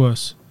 times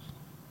worse.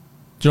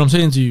 Do you know what I'm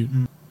saying to you? Do you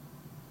know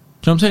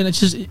what I'm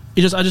saying?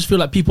 I just feel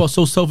like people are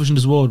so selfish in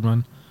this world,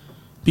 man.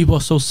 People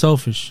are so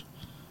selfish,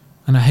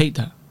 and I hate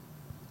that.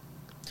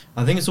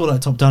 I think it's all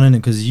like top down,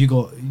 innit? Because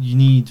you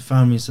need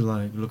families to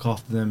like look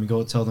after them. You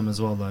got to tell them as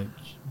well, like,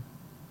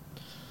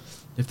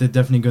 if they're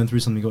definitely going through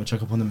something, you got to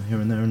check up on them here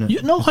and there,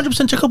 innit? No,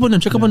 100% check up on them.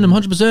 Check up on them,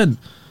 100%.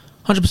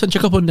 100%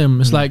 check up on them.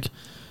 It's like,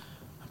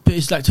 but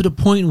it's like to the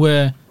point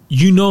where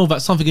you know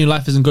that something in your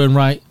life isn't going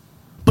right,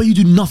 but you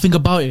do nothing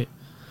about it.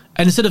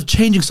 And instead of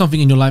changing something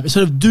in your life,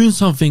 instead of doing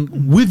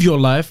something with your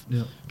life,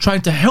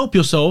 trying to help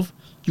yourself,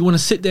 you want to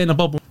sit there in a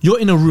bubble. You're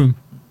in a room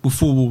with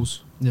 4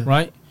 walls,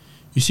 right?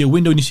 You see a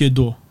window and you see a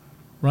door,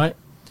 right?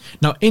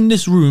 Now in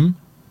this room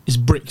is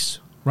bricks,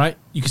 right?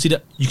 You can see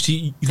that. You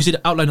can see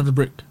the outline of the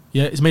brick.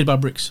 Yeah, it's made by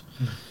bricks.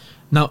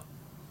 Now,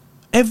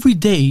 every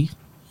day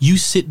you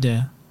sit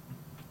there,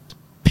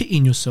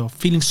 pitying yourself,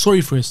 feeling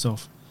sorry for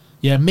yourself,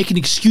 making an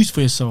excuse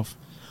for yourself,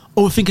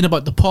 overthinking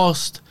about the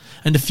past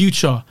and the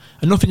future,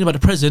 and not thinking about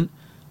the present.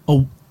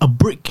 A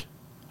brick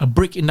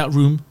in that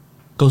room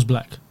goes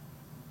black,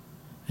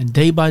 and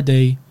day by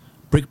day,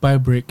 brick by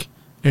brick,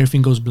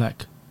 everything goes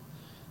black,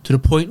 to the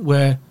point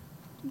where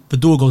the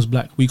door goes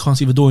black, where you can't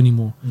see the door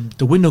anymore.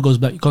 The window goes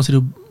black, you can't see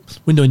the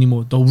window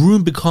anymore. The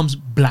room becomes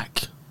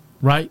black,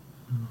 right?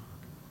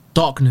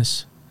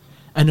 Darkness.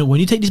 And then when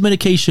you take this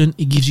medication,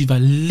 it gives you that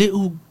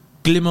little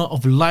glimmer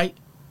of light,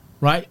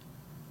 right?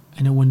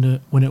 And then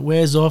when it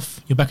wears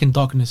off, you're back in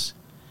darkness.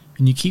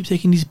 And you keep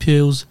taking these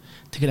pills,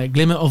 taking that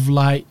glimmer of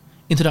light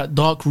into that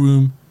dark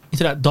room,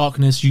 into that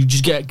darkness. You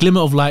just get a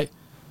glimmer of light,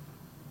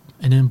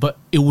 and then, but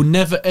it will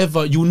never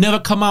ever, you will never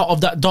come out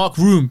of that dark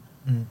room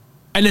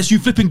unless you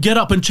flip and get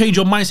up and change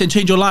your mindset and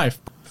change your life.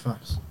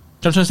 Facts.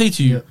 What I'm trying to say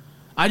to you.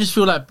 I just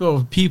feel like,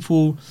 bro,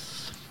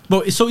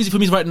 it's so easy for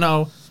me right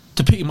now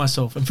to pity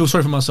myself and feel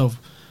sorry for myself.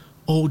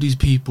 All these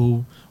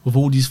people with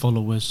all these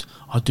followers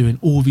are doing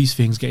all these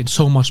things, getting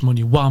so much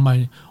money. Why am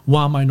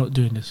I not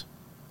doing this?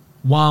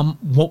 Why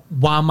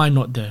am I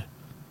not there?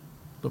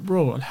 But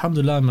bro,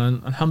 alhamdulillah,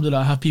 man. Alhamdulillah,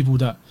 I have people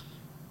that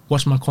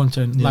watch my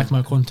content, like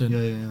my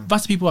content.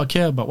 That's the people I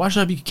care about. Why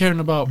should I be caring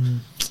about?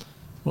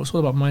 Well, it's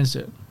all about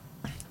mindset.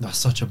 That's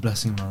such a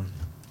blessing, man.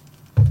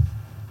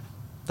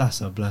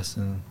 That's a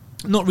blessing.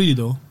 Not really,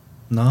 though.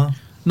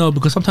 No,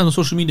 because sometimes on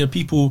social media,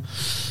 people,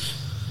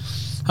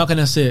 how can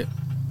I say it?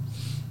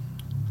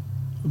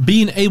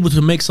 Being able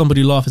to make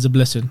somebody laugh is a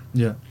blessing.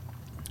 Yeah.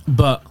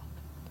 But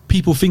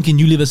people thinking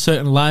you live a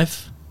certain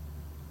life,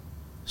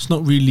 it's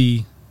not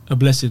really a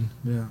blessing.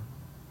 Yeah.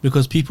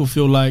 Because people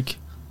feel like,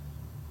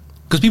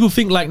 people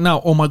think like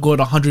now, oh my God,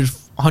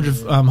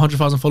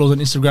 100,000 followers on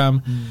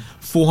Instagram,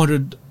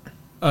 400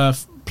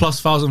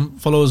 plus thousand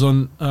followers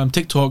on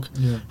TikTok.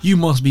 You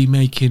must be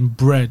making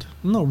bread.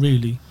 Not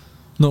really.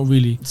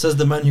 It says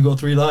the man who got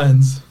 3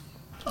 lions.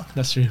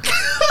 That's true.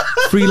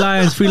 Free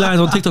lions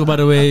on TikTok, by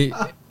the way.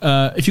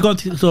 If you go on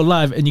TikTok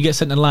live and you get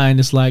sent a lion,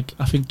 it's like,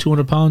 I think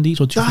 £200 each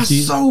or £250.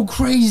 That's so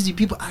crazy.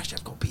 People actually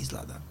have got peas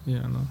like that.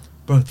 Yeah, I know.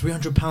 Bro,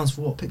 £300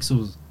 for what?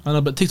 Pixels? I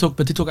know, but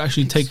TikTok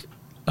actually take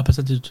a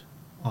percentage.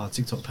 Oh,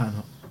 TikTok pan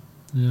up.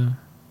 Yeah.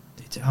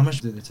 How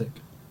much did they take?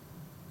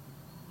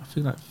 I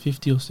think like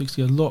 50 or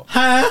 60, a lot.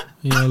 Huh?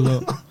 Yeah, a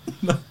lot.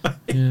 No.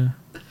 Yeah.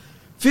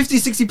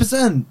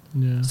 50-60%.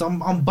 Yeah. So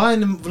I'm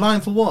buying them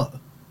lion for what?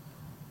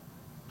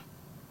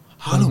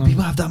 How do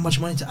people have that much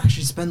money to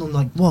actually spend on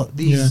like what?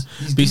 These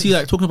but you see,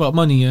 like, talking about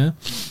money,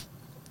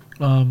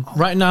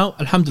 right now,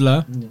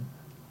 alhamdulillah,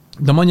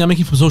 the money I'm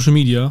making from social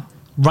media,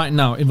 right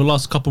now, in the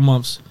last couple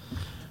months,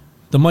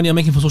 the money I'm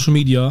making from social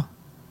media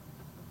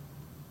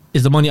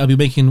is the money I'll be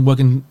making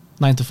working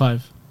 9 to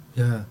 5.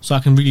 Yeah. So I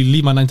can really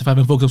leave my 9 to 5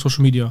 and focus on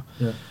social media.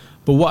 Yeah.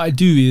 But what I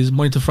do is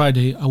Monday to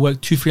Friday, I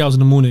work 2-3 hours in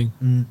the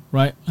morning,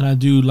 right? And I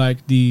do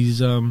like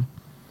these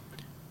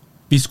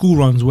school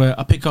runs where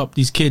I pick up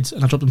these kids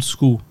and I drop them to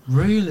school.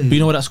 Really? But you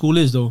know what that school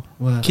is, though?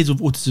 Where? Kids with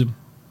autism.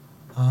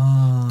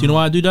 Ah. Do you know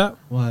why I do that?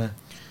 Why?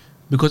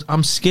 Because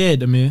I'm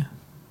scared, Amir.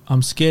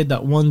 I'm scared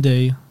that one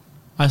day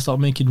I start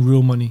making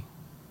real money.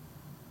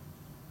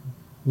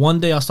 One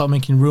day I start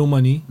making real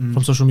money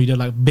from social media,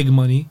 like big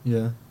money.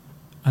 Yeah.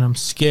 And I'm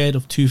scared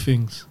of 2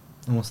 things.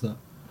 And what's that?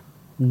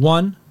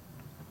 One,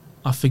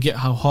 I forget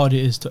how hard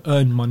it is to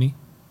earn money.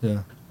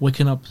 Yeah.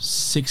 Waking up 5,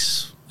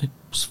 6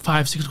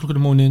 o'clock in the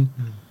morning,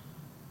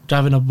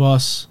 driving a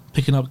bus,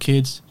 picking up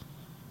kids.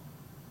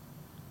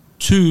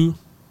 Two,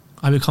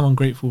 I become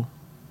ungrateful.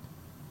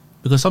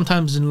 Because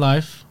sometimes in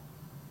life,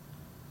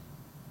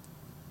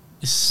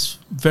 it's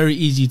very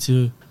easy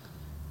to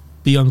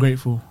be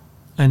ungrateful.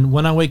 And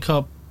when I wake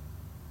up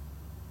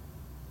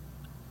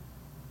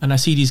and I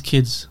see these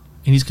kids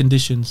in these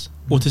conditions,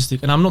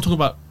 autistic, and I'm not talking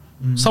about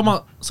some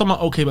are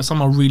okay, but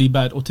some are really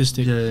bad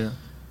autistic. Yeah.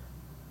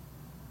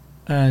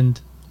 And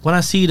when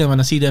I see them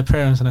and I see their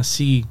parents and I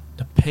see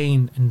the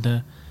pain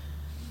and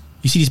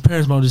you see these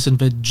parents, bro, and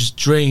they're just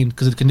drained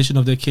because of the condition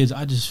of their kids.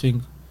 I just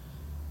think,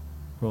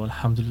 bro,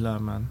 alhamdulillah,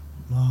 man.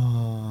 Oh. Do you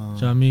know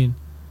what I mean?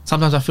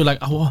 Sometimes I feel like,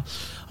 I'm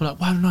like,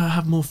 why don't I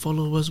have more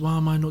followers? Why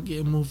am I not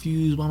getting more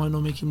views? Why am I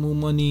not making more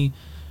money?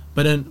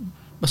 But then,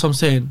 that's what I'm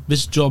saying.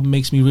 This job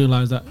makes me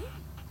realize that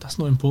that's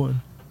not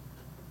important.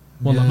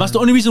 Wallah. That's the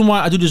only reason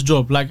why I do this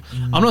job. Like,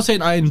 I'm not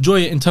saying I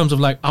enjoy it in terms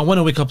of like, I want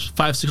to wake up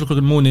 5, 6 o'clock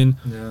in the morning,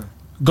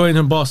 go in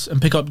and bus and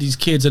pick up these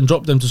kids and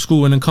drop them to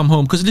school and then come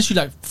home. Because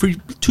literally like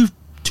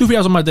 2-3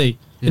 hours of my day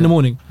in the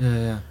morning.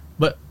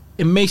 But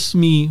it makes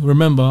me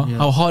remember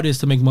how hard it is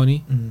to make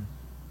money.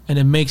 And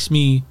it makes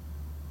me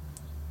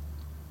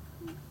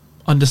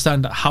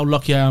understand that how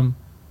lucky I am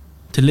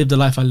to live the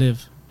life I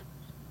live.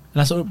 And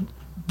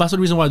that's the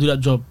reason why I do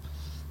that job.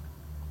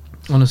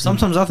 Honestly.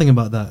 Sometimes I think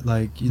about that.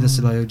 Like, let's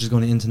say, like, you're just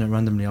going on the internet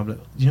randomly. I'm like,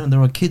 you know,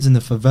 there are kids in the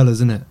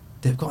favelas, innit?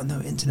 They've got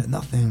no internet,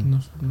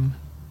 nothing.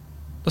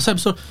 That's like,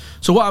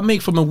 so what I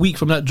make from a week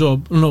from that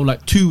job,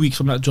 like 2 weeks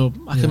from that job,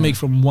 I can make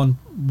from one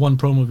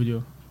promo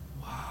video.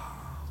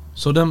 Wow.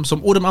 So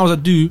all them hours I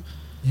do,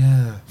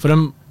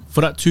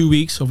 for that 2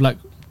 weeks of like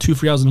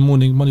 2-3 hours in the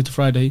morning, Monday to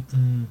Friday,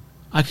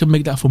 I can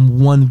make that from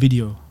one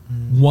video.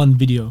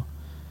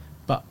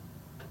 But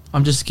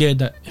I'm just scared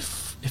that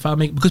if I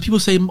make, because people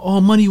say, oh,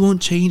 money won't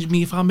change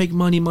me. If I make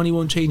money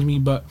won't change me.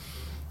 But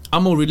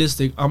I'm more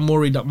realistic. I'm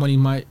worried that money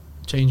might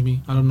change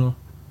me. I don't know.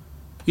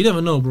 You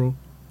never know, bro.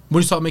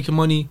 When you start making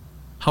money,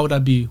 how would I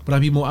be? Would I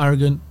be more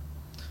arrogant?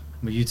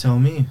 But you tell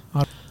me.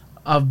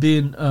 I've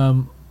been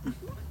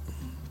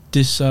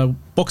this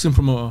boxing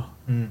promoter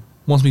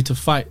wants me to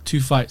fight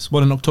 2 fights,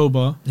 one in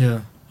October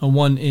and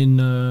one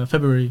in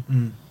February,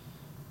 and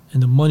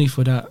the money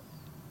for that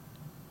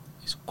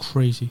is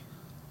crazy.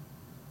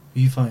 Who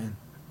are you fighting?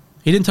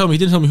 He didn't tell me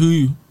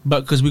who,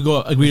 but because we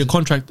got agreed a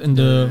contract and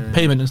the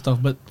payment and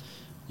stuff. But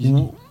I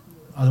don't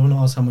want to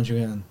ask how much you're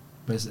getting,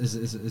 but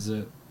is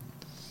it?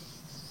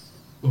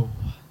 Oh.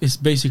 It's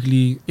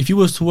basically, if you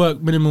was to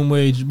work minimum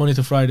wage Monday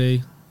to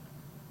Friday,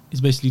 it's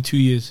basically 2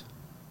 years,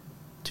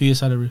 2 years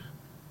salary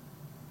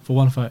for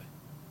one fight.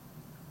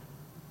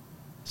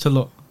 It's a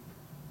lot,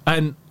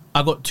 and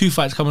I got 2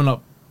 fights coming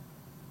up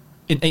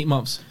in 8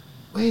 months.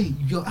 Wait,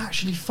 you're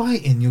actually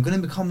fighting? You're gonna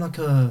become like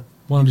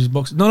one of these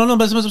boxers? No. But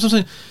that's what I'm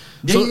saying.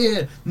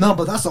 Yeah. No,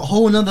 but that's a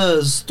whole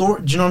another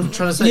story. Do you know what I'm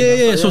trying to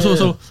say? Yeah.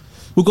 So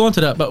we'll go on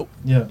to that. But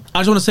I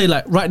just want to say,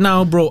 like, right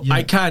now, bro,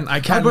 I can.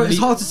 Bro, it's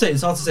hard to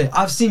say.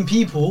 I've seen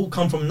people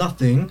come from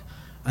nothing,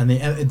 and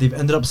they've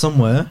ended up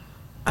somewhere,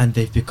 and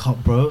they've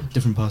become, bro,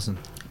 different person.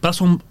 But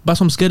that's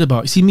what I'm scared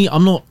about. You see, me,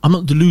 I'm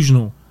not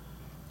delusional.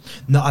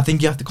 No, I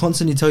think you have to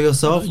constantly tell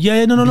yourself.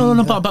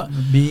 No.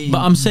 But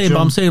I'm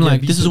saying,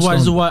 like, this is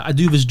why I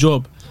do this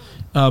job,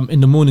 in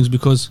the mornings,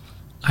 because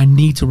I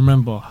need to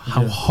remember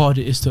how hard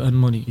it is to earn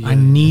money. I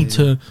need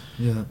to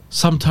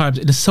sometimes,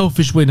 in a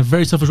selfish way, in a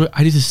very selfish way,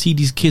 I need to see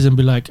these kids and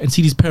be like, and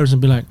see these parents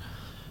and be like,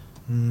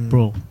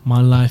 bro,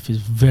 my life is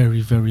very,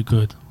 very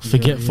good.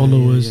 Forget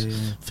followers,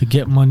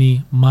 forget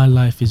money. My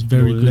life is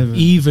very good.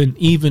 Living.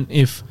 Even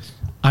if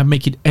I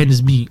make it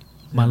ends meet,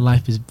 my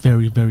life is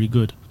very, very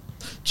good.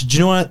 Do you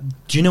know what?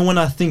 Do you know when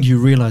I think you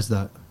realised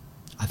that?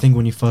 I think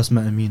when you first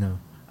met Amina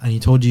and he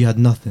told you had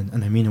nothing,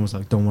 and Amina was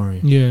like, "Don't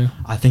worry." Yeah.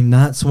 I think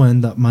that's when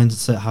that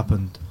mindset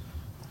happened.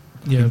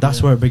 Yeah,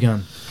 that's where it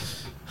began.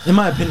 In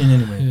my opinion,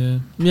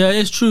 anyway. Yeah,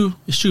 it's true.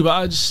 But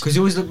I just, because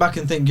you always look back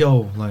and think,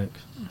 "Yo, like."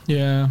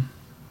 Yeah.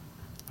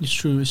 It's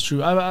true.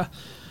 I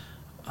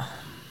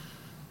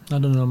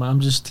don't know,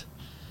 man.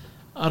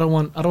 I don't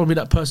want to be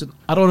that person.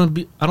 I don't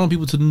want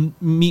people to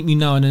meet me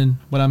now and then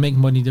when I make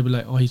money, they'll be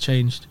like, "Oh, he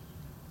changed."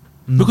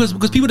 Because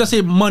people that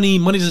say money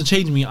doesn't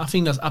change me, I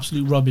think that's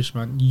absolute rubbish,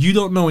 man. You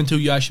don't know until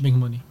you actually make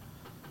money.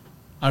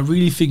 I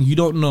really think you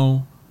don't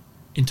know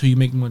until you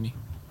make money.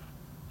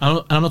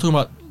 And I'm not talking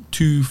about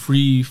 2,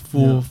 3,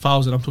 4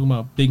 thousand. I'm talking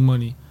about big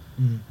money.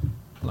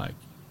 Like,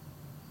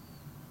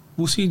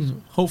 we'll see.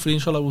 Hopefully,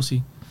 inshallah, we'll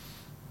see.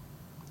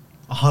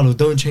 Haloo,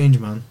 don't change,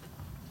 man.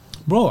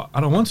 Bro,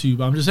 I don't want to,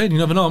 but I'm just saying, you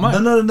never know. I might.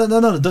 No,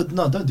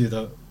 don't do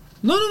that.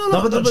 No.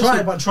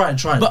 But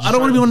try. But I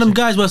don't want to be one of them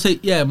guys where I say,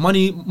 yeah,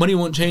 money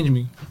won't change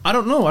me. I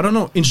don't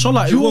know.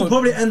 Inshallah, you will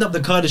probably end up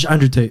the Kurdish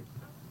Andrew Tate.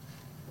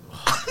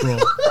 Bro.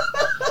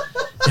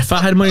 If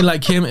I had money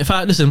like him,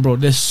 listen, bro,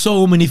 there's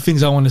so many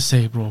things I want to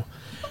say, bro.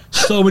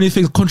 So many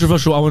things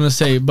controversial I want to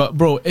say. But,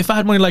 bro, if I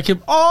had money like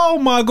him, oh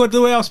my God,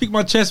 the way I'll speak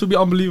my chest would be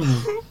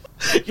unbelievable.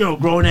 You're a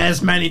grown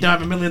ass man, you don't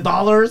have $1 million.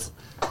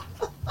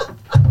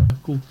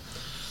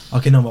 cool.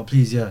 Okay, no, but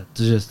please, yeah,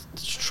 to just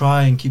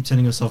try and keep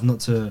telling yourself not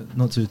to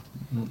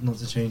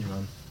change,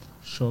 man.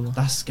 Inshallah.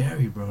 That's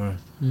scary, bro.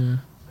 Yeah.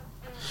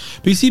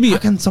 But you see me. How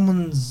can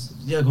someone's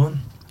go on?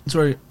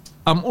 Sorry,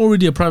 I'm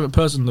already a private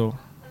person though.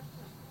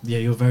 Yeah,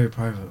 you're very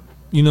private.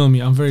 You know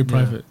me. I'm very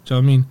private. Do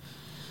you know what I mean?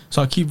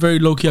 So I keep very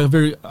low key.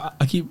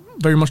 I keep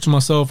very much to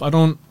myself. I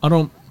don't.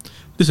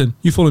 Listen,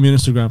 you follow me on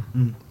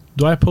Instagram.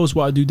 Do I post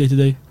what I do day to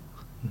day?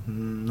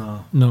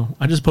 No. No,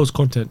 I just post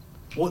content.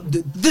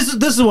 This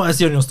is what I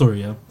see on your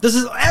story. Yeah, this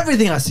is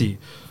everything I see.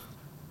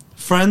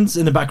 Friends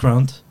in the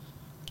background,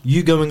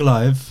 you going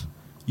live,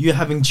 you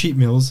having cheat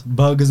meals,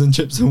 burgers and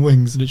chips and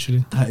wings.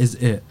 Literally, that is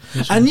it.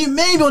 Literally. And you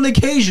maybe on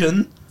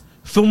occasion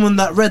filming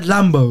that red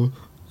Lambo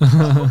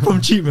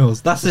from cheat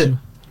meals. That's it.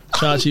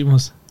 Shout out cheat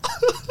meals.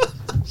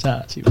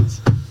 Shout out cheat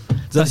meals.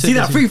 See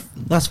that free?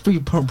 That's free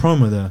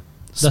promo there.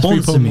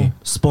 Sponsor me.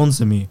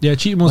 Sponsor me. Yeah,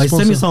 cheat meals. Like,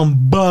 send me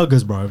some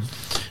burgers, bro.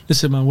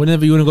 Listen, man.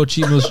 Whenever you want to go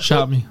cheat meals,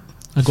 shout me.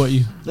 I got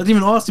you. Don't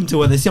even ask them to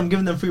where they see I'm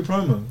giving them free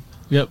promo.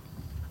 Yep.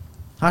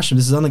 Hashim,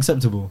 this is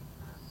unacceptable.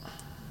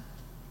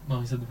 No,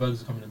 he said the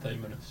burgers are coming in 30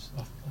 minutes.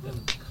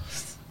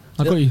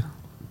 I got you.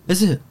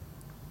 Is it?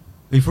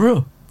 Are you for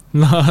real?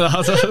 No.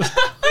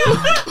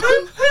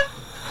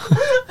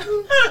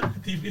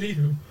 Do you believe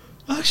him?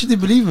 I actually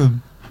believe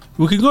him.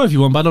 We can go if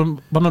you want, but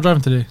I'm not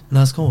driving today.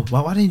 No, it's cool.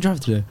 Why didn't you drive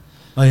today?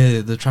 Oh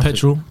yeah, the traffic.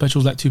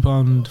 Petrol's like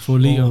 £2 for a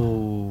litre.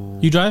 Oh.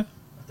 You drive?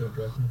 I don't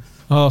drive.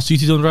 Oh, so you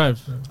two don't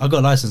drive? I got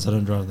a license. I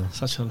don't drive though.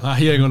 Such a lie.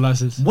 You ain't got a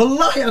license.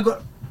 Wallahi, I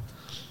got.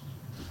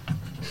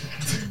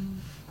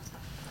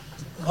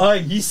 Oh,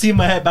 you see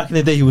my hair back in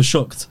the day. He was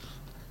shocked.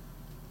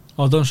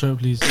 Oh, don't show it,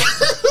 please.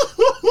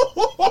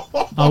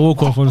 I'll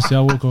walk off. Honestly,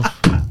 I'll walk off.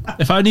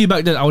 If I knew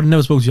back then, I would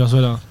never spoke to you. I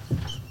swear down.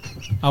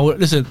 I would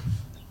listen.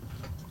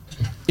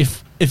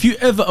 If you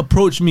ever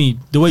approached me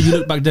the way you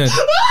looked back then,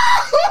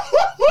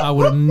 I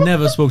would have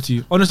never spoke to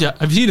you. Honestly,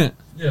 have you seen it?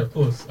 Yeah, of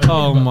course.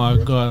 Oh my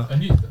god. I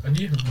knew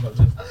him back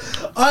then.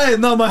 I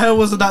didn't know my hair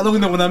wasn't that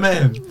long though when I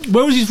met him.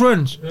 Where was his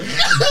friends?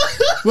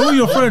 Where were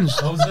your friends?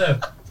 I was there.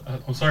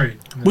 I'm sorry.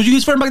 Was you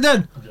his friend back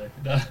then? I'm joking.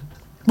 Nah.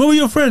 Where were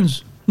your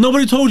friends?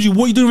 Nobody told you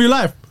what you do in real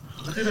life.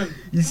 I didn't.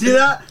 You see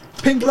that?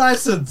 Pink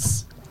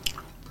license.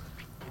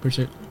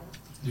 Appreciate it.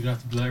 You're gonna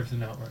have to blur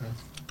everything out right now.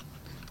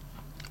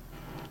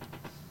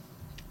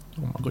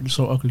 Oh my god, you're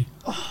so ugly.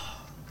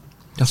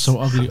 That's so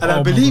ugly. And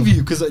I believe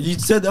you because you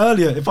said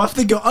earlier, if I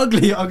think you're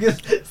ugly, I'll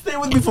stay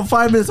with me for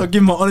 5 minutes. I'll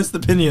give my honest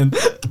opinion.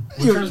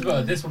 Which one was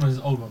better? This one or his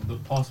old one? The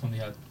past one he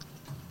had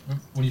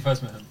when you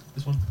first met him.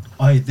 This one.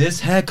 This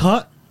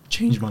haircut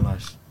changed my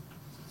life.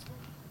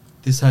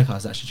 This haircut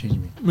has actually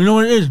changed me. You know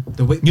what it is?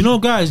 The way You know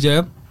guys,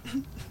 yeah,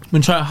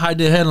 when try to hide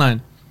their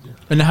hairline,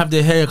 and they have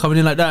their hair covered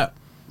in like that,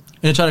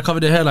 and they try to cover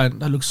their hairline.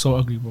 That looks so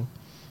ugly, bro.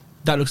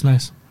 That looks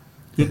nice.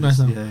 You look nice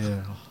now.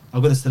 Yeah.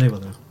 I've got this today, by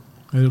the way.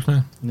 It looks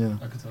nice. Yeah.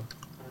 I could tell.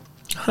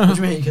 What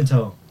do you mean you can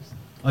tell?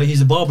 Oh,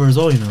 he's a barber as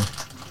well, you know.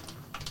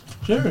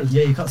 Sure.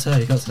 Yeah, he cuts hair.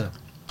 Man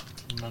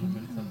of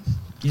many talents.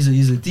 He's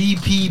a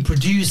DP,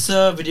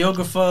 producer,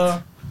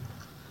 videographer.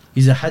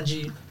 He's a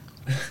Haji.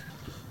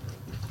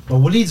 But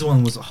Waleed's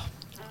one was.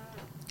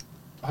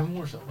 I haven't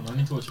watched that one. I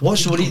need to watch it.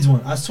 Watch Waleed's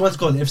one. I swear to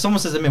God, if someone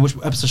says to me, which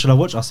episode should I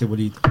watch? I'll say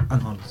Waleed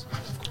and Hans.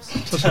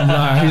 Such a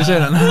lie. You say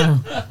that now.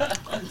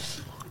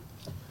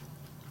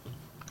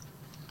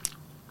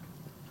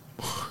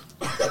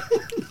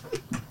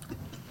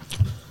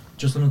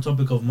 Just on the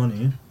topic of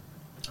money,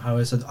 how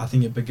I said I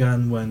think it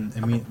began when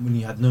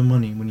he had no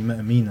money when he met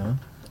Amina.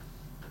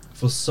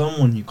 For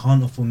someone who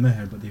can't afford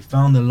meher, but they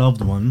found a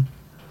loved one.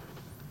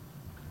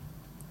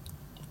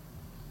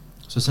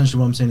 So essentially,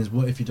 what I'm saying is,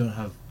 what if you don't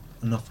have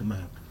enough for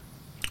meher?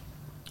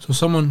 So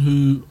someone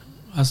who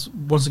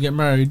wants to get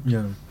married,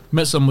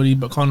 met somebody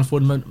but can't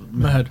afford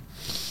meher.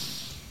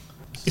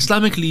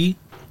 Islamically,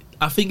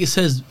 I think it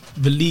says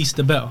the least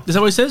the better. Is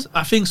that what it says?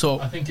 I think so.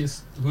 I think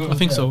it's. I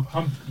think so.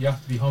 You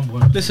have to be humble.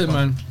 Listen,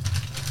 man.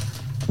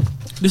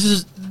 This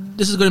is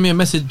going to be a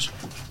message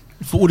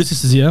for all the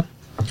sisters, yeah?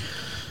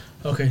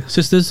 Okay,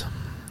 sisters.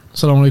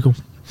 Assalamu alaikum.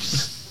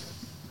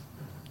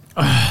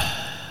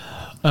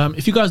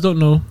 If you guys don't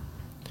know,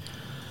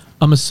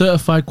 I'm a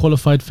certified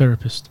qualified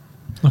therapist.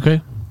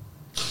 Okay?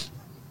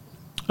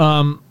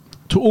 To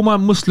all my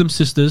Muslim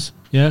sisters,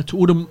 yeah, to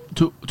all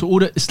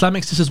the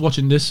Islamic sisters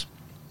watching this,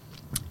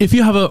 if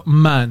you have a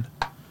man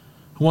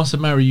who wants to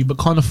marry you but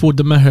can't afford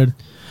the meher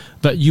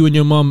that you and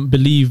your mum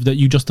believe that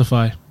you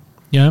justify,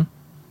 yeah?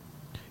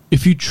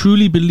 If you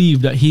truly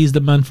believe that he is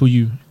the man for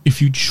you,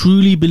 if you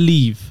truly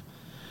believe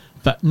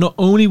that not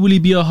only will he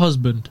be a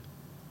husband,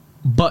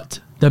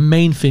 but the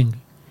main thing,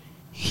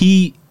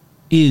 he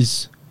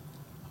is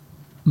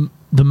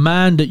the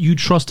man that you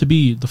trust to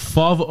be the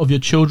father of your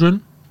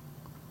children,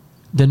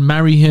 then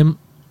marry him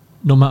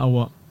no matter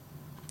what.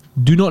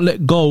 Do not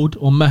let gold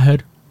or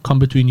meher come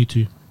between you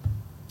two.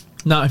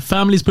 Now, if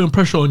family is putting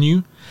pressure on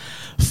you,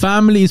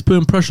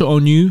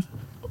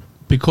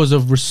 because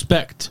of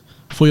respect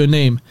for your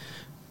name.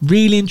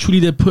 Really and truly,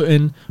 they're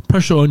putting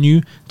pressure on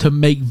you to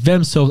make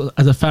themselves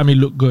as a family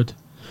look good.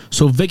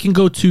 So they can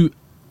go to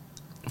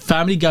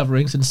family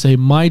gatherings and say,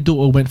 my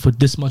daughter went for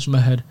this much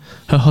meher,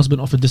 her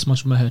husband offered this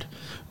much meher.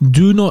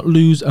 Do not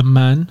lose a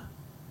man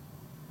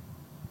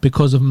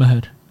because of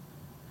meher.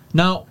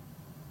 Now,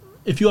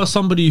 if you are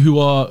somebody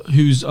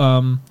who's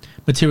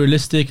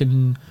materialistic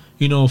and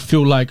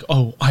feel like,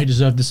 oh, I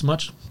deserve this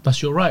much,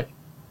 that's your right.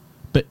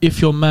 But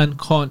if your man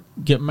can't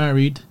get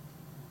married,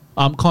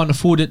 can't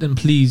afford it, then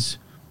please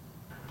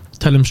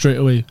tell him straight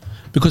away,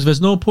 because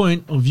there's no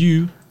point of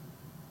you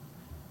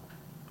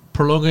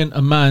prolonging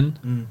a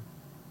man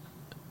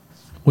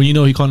when you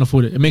know he can't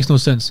afford it. It makes no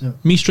sense. Yeah.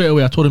 Me straight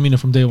away, I told Amina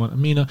from day one.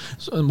 Amina,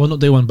 well, not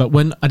day one, but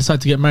when I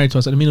decided to get married to her,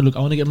 I said, Amina, look, I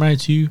want to get married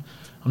to you.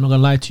 I'm not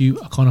gonna lie to you.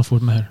 I can't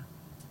afford meher.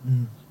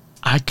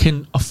 I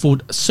can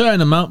afford a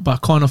certain amount, but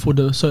I can't afford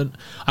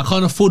I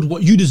can't afford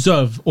what you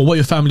deserve or what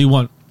your family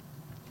want.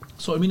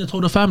 So Amina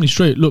told her family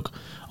straight, look,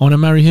 I want to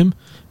marry him.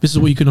 This is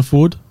what you can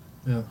afford.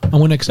 Yeah. I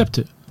want to accept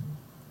it.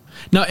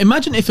 Now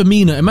imagine if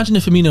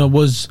Amina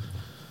was,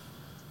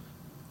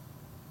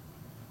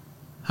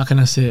 how can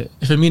I say it?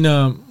 If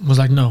Amina was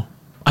like, no,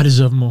 I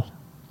deserve more.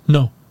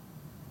 No,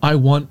 I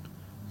want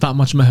that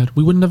much meher.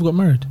 We would have never got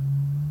married.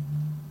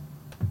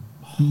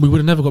 We would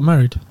have never got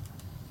married.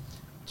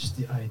 Just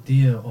the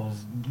idea of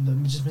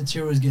just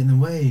materials getting in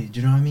the way. Do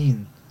you know what I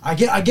mean? I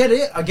get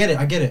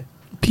it.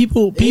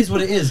 People, It is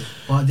what it is.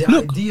 But the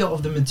idea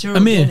of the material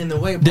Amir, getting in the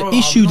way, bro. the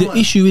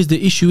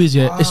issue is,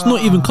 yeah, it's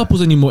not even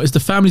couples anymore. It's the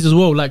families as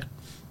well. Like,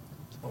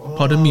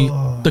 pardon me,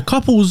 the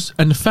couples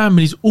and the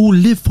families all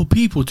live for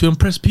people, to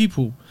impress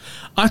people.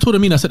 I told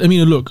Amina, I said,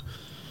 Amina, look,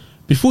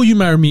 before you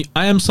marry me,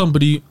 I am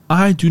somebody,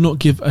 I do not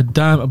give a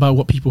damn about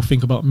what people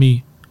think about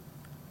me.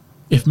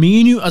 If me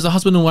and you as a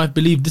husband and wife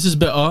believe this is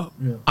better,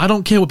 I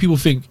don't care what people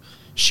think.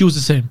 She was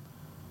the same.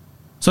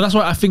 So that's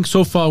why I think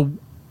so far,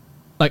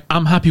 like,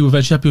 I'm happy with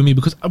her, she's happy with me,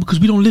 because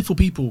we don't live for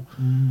people.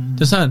 Do you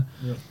understand?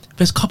 Yeah.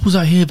 There's couples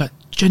out here that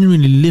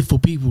genuinely live for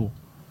people.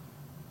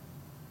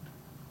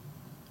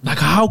 Like,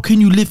 how can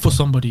you live for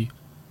somebody?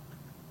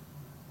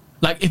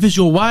 Like, if it's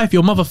your wife,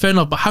 your mother, fair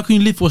enough, but how can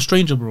you live for a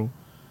stranger, bro?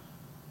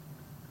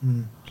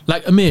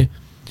 Like, Amir,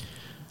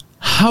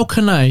 how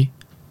can I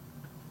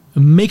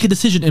make a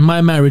decision in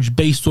my marriage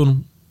based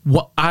on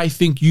what I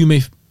think you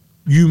may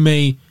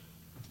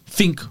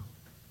think?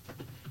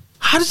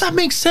 How does that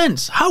make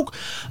sense? How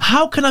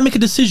can I make a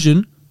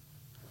decision?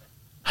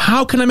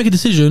 How can I make a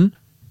decision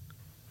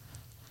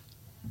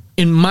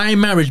in my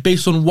marriage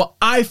based on what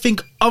I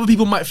think other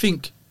people might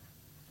think?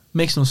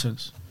 Makes no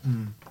sense.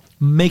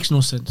 Makes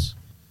no sense.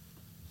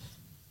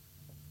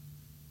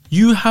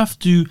 You have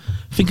to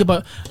think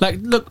about, like,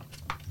 look,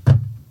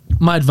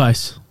 my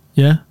advice,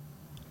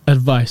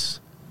 advice.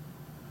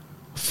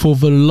 For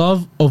the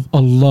love of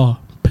Allah,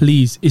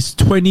 please, it's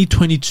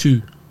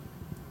 2022.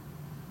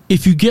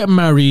 If you get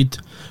married,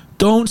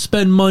 don't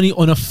spend money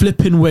on a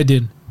flipping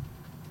wedding.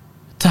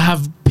 To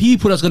have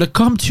people that's going to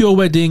come to your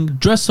wedding,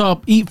 dress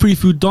up, eat free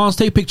food, dance,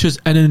 take pictures,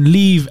 and then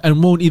leave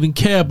and won't even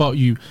care about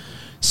you.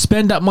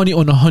 Spend that money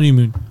on a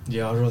honeymoon.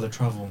 Yeah, I'd rather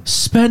travel.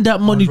 Spend that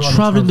money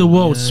traveling the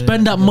world.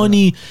 Spend that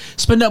money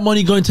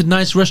going to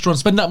nice restaurants.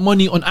 Spend that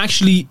money on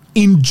actually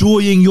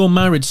enjoying your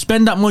marriage.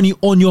 Spend that money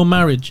on your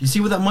marriage. You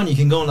see, with that money, you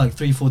can go on like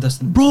 3-4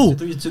 destinations. Bro,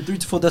 3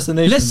 to 4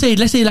 destinations.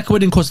 Let's say like a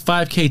wedding costs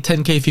 5k,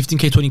 10k,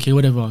 15k, 20k,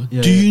 whatever.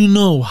 Yeah, do you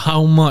know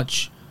how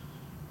much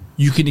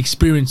you can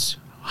experience?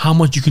 How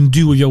much you can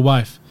do with your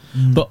wife?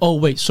 But oh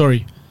wait,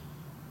 sorry.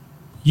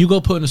 You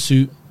go put on a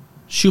suit.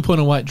 She'll put on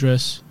a white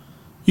dress.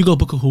 You go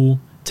book a hall.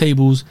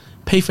 Tables,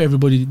 pay for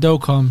everybody, they'll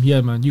come.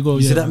 Yeah, man, you go.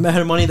 You see that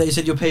meher money that you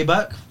said you'll pay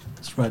back?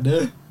 It's right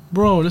there,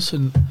 bro.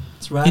 Listen,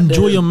 it's right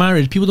enjoy there. your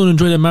marriage. People don't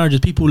enjoy their marriages.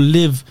 People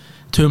live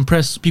to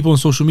impress people on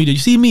social media. You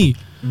see me,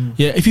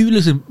 yeah. If you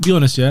listen, be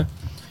honest, yeah.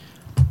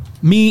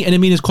 Me and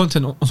Amina's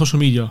content on social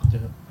media,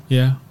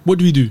 yeah. What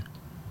do?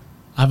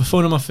 I have a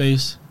phone on my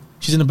face.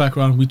 She's in the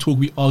background. We talk,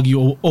 we argue,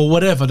 or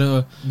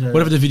whatever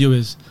whatever the video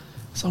is.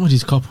 Some of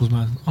these couples,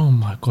 man. Oh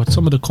my god,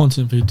 some of the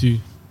content they do.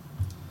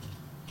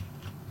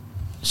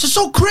 It's just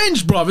so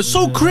cringe, bro. It's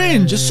so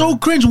cringe. It's so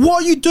cringe. What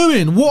are you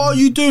doing?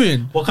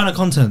 What kind of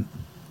content?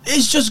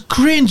 It's just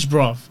cringe,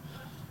 bro.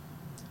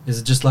 Is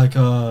it just like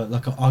a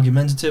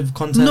argumentative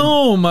content?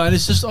 No, man.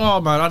 It's just,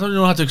 oh man, I don't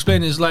know how to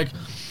explain it. It's like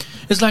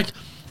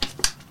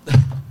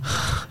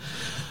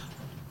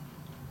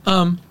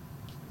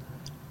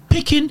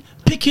picking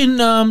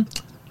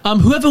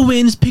whoever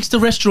wins picks the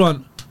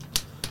restaurant.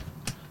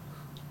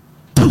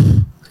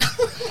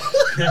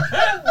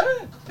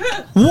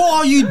 What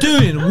are you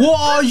doing?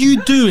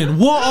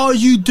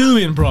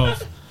 Bro?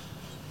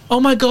 Oh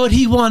my god,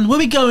 he won. Where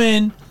we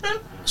going?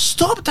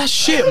 Stop that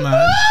shit,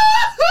 man.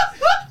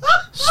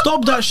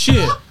 Stop that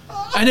shit.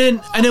 And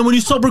then when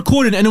you stop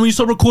recording, and you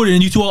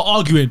two are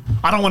arguing,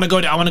 I don't want to go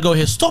there, I want to go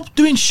here. Stop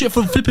doing shit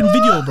for flipping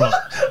video, bro.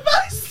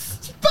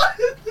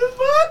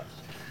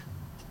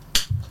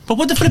 But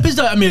what the flip is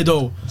that, Amir,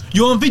 though?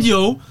 You're on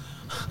video.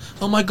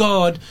 Oh my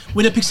god,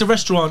 winner picks the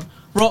restaurant.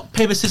 Rock,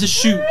 paper, scissors,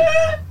 shoot.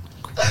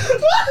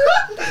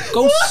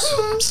 Go,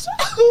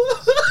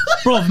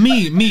 bro.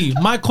 Me,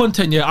 my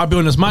content. Yeah, I'll be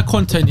honest. My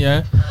content.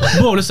 Yeah,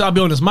 bro. Listen, I'll be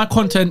honest. My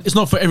content is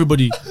not for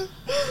everybody.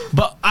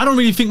 But I don't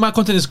really think my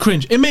content is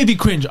cringe. It may be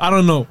cringe, I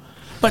don't know.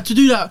 But to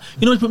do that,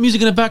 you know, you put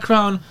music in the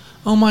background,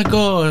 oh my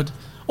god.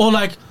 Or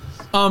like,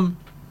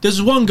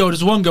 there's one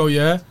girl,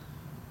 yeah.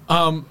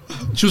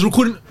 She was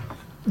recording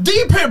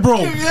deep it,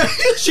 bro.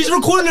 She's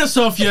recording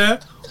herself,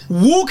 yeah,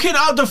 walking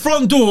out the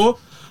front door.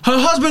 Her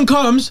husband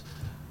comes,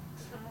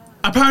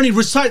 apparently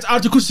recites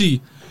Ayatul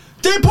Kursi.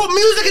 They put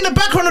music in the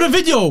background of the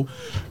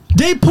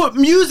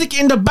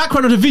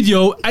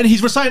video. And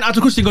he's reciting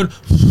Ayatul Kursi going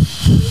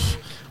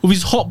with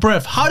his hot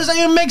breath. How does that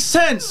even make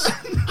sense?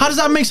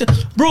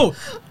 Bro?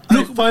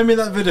 Look, find me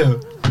that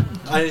video.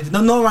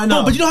 Not right now.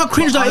 No, but you know how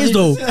cringe that is,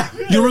 though.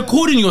 You're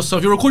recording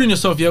yourself,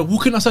 yeah,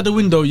 walking outside the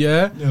window,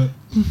 yeah.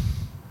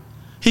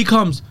 He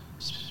comes.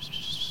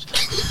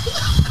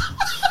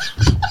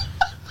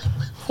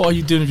 What are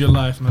you doing with your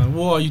life, man?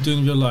 What are you doing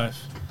with your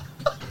life?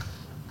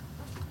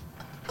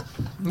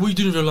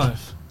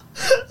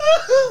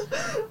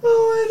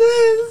 Oh, it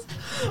is.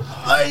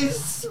 I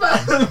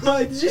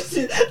swear, did you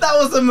see? That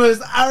was the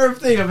most Arab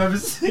thing I've ever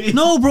seen.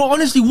 No, bro.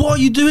 Honestly, what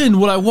are you doing?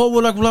 What are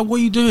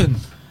you doing?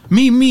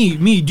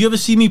 Me. Do you ever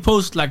see me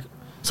post like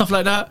stuff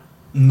like that?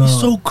 No. It's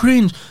so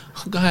cringe,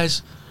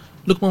 guys.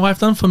 Look, my wife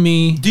done for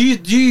me. Do you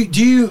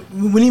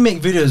when you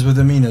make videos with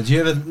Amina? Do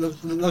you ever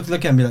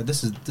look at and be like,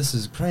 this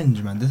is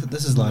cringe, man.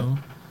 This is like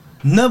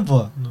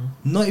never. No.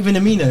 Not even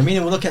Amina.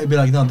 Amina will look at it and be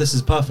like, no, this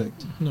is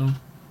perfect. No.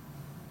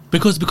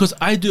 Because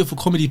I do it for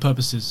comedy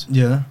purposes.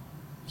 Yeah.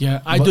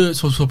 Yeah, I do it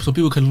so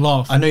people can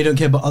laugh. I know you don't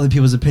care about other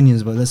people's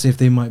opinions, but let's say if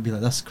they might be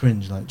like, that's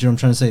cringe. Like, do you know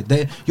what I'm trying to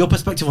say? Your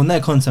perspective on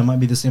their content might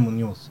be the same on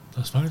yours.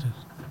 That's fine.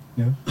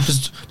 Yeah.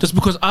 Just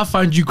because I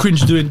find you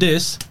cringe doing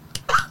this,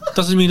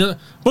 doesn't mean that.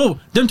 Bro,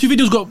 them two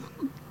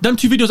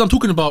videos I'm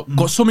talking about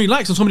got so many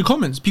likes and so many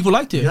comments. People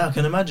liked it. Yeah, I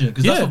can imagine,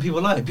 because that's what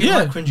people like. People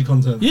like cringy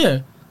content.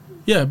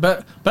 Yeah,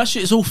 but that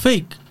shit is all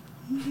fake.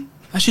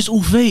 That shit's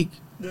all fake.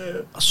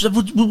 Yeah.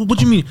 What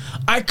do you mean?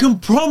 I can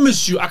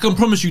promise you,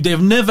 they've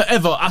never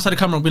ever outside the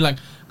camera been like,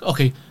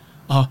 okay,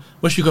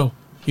 where should you go?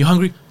 You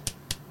hungry?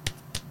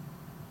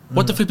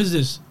 What the flip is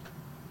this?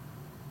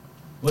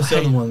 What's the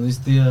other one? It's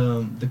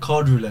the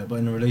card roulette, but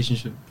in a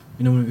relationship.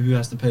 You know who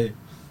has to pay?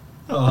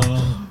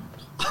 Oh.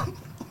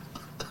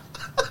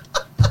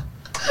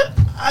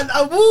 And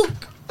I walk.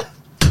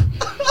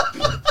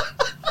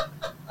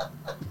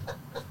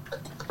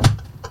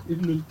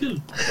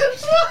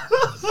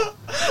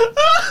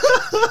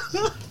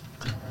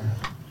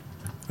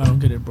 I don't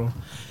get it, bro.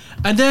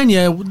 And then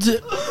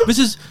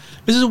this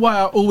is why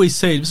I always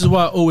say,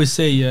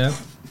 yeah,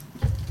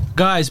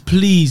 guys,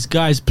 please,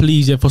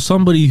 yeah, for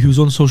somebody who's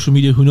on social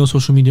media, who knows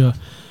social media,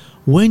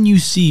 when you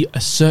see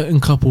a certain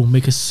couple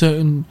make a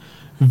certain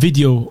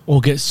video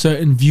or get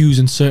certain views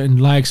and certain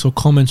likes or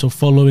comments or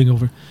following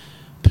over,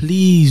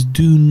 please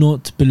do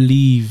not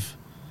believe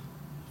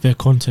their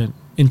content.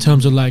 In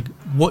terms of like,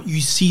 what you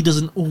see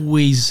doesn't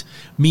always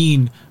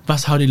mean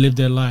that's how they live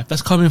their life.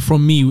 That's coming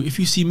from me. If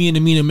you see me and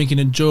Amina making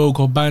a joke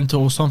or banter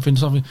or something,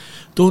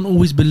 don't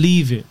always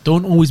believe it.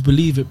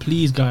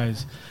 Please,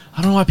 guys.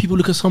 I don't know why people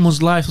look at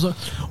someone's life. It's like,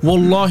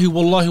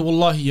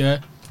 wallahi,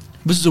 yeah.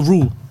 This is a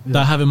rule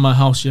that I have in my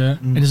house, yeah.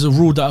 And it's a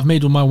rule that I've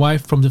made with my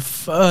wife from the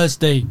first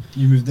day.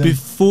 You moved in?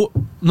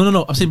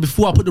 No. I'm saying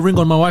before I put the ring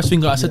on my wife's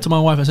finger, I said to my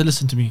wife,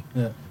 listen to me.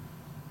 Yeah.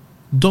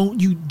 Don't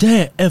you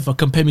dare ever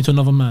compare me to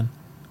another man.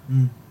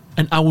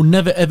 And I will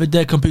never ever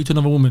dare compare you to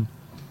another woman.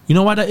 You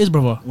know why that is,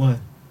 brother? Why?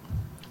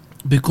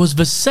 Because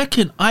the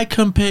second I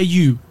compare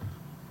you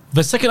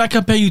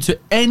to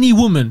any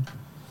woman,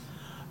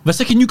 the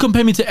second you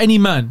compare me to any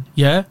man,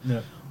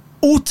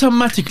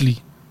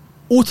 automatically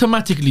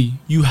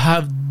you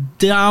have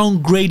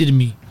downgraded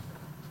me.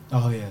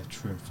 Oh yeah,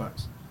 true,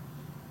 facts.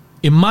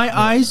 In my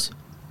eyes,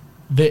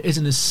 there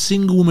isn't a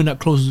single woman that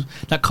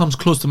comes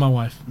close to my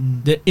wife.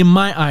 In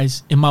my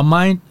eyes, in my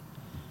mind,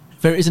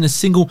 there isn't a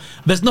single.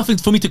 There's nothing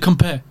for me to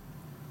compare,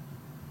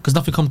 because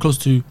nothing comes close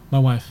to my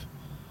wife.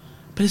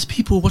 But there's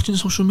people watching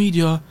social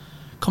media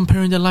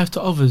comparing their life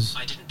to others.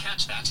 I didn't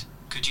catch that.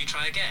 Could you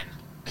try again?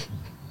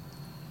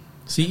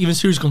 See, even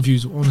Siri's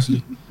confused,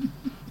 honestly.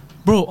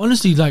 Bro,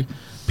 honestly, like,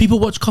 people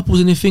watch couples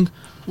and they think,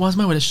 why is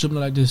my relationship not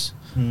like this?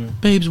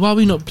 Babes, why are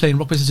we not playing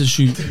rock, paper, scissors,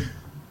 shoot?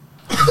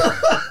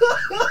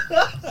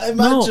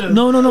 Imagine.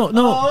 No. I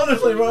want to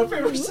play rock,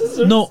 paper,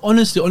 scissors. No,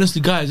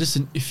 honestly, guys,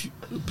 listen,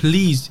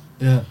 please.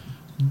 Yeah.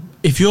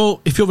 If your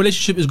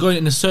relationship is going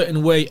in a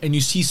certain way and you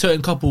see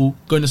certain couple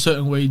going a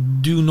certain way,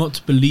 do not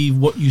believe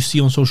what you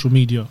see on social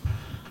media.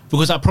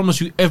 Because I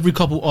promise you, every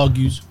couple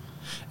argues,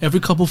 every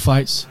couple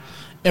fights,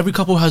 every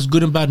couple has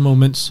good and bad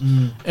moments,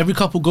 every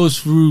couple goes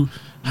through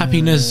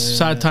happiness,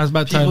 sad times,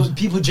 bad times.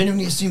 People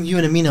genuinely assume you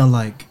and Amina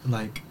are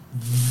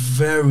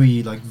very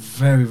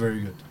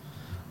good.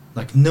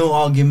 Like, no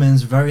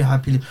arguments, very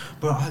happily.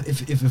 But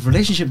if a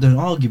relationship don't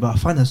argue, but I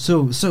find that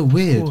so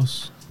weird. Of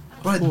course.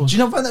 Right, do you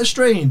not find that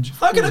strange?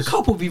 How can a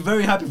couple be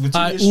very happy for 2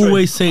 years I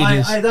always say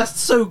this. That's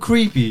so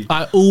creepy.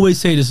 I always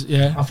say this,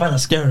 yeah. I find that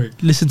scary.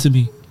 Listen to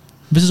me.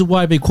 This is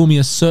why they call me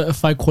a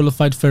certified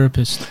qualified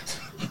therapist.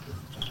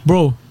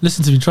 Bro,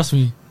 listen to me, trust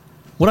me.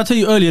 What I tell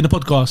you earlier in the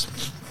podcast,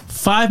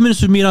 5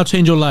 minutes with me and I'll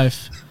change your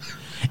life.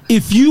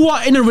 If you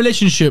are in a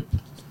relationship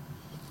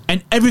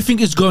and everything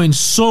is going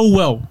so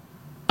well,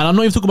 and I'm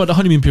not even talking about the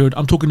honeymoon period,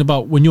 I'm talking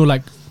about when you're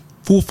like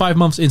 4, 5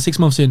 months in, 6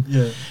 months in,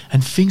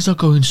 and things are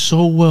going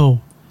so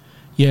well,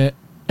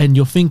 and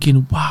you're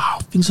thinking, wow,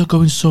 things are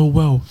going so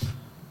well,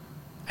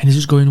 and it's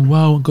just going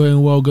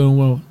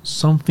well.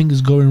 Something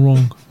is going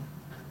wrong.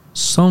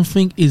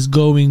 Something is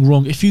going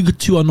wrong. If you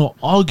two are not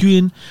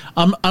arguing,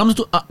 I'm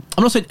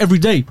not saying every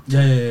day,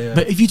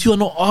 but if you two are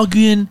not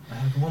arguing,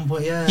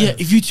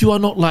 if you two are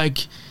not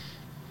like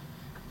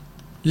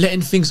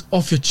letting things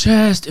off your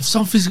chest,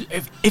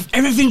 if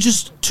everything's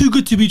just too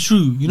good to be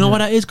true, you know what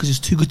that is? Because it's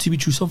too good to be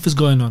true. Something's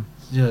going on.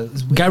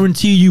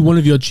 Guarantee you one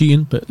of you are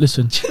cheating, but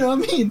listen. Do you know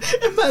what I mean?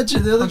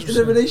 Imagine they're like in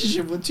a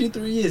relationship for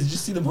 2-3 years, you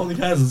just see them holding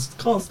hands and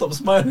can't stop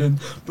smiling.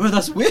 Bro,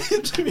 that's weird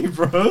to me,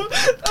 bro.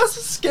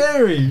 That's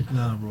scary.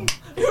 Nah, bro.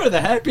 You're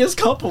the happiest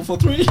couple for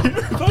 3 years.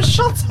 Bro,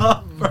 shut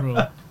up, bro.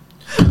 Man,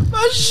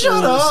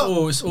 shut up.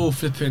 It's all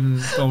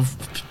flipping.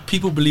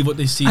 People believe what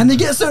they see. And they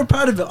get so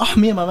proud of it. Oh,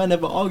 me and my man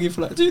never argued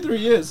for like 2-3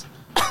 years.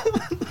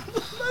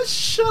 Man,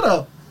 shut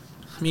up.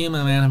 Me and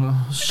my man.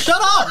 Shut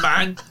up,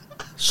 man.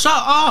 Shut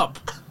up.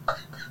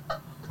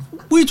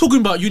 What are you talking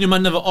about? You and your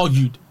man never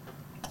argued.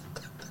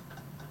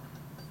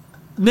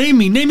 Name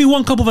me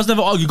one couple that's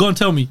never argued. Go and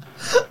tell me.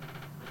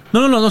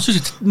 No,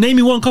 seriously. Name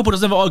me one couple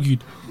that's never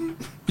argued. You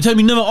tell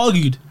me never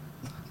argued.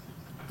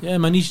 Yeah,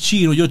 man, he's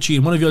cheating or you're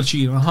cheating. One of you are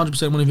cheating.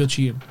 100% one of you are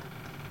cheating.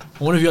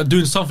 Or one of you are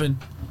doing something.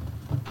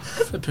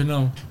 Flipping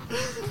no.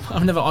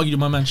 I've never argued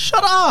with my man.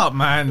 Shut up,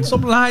 man.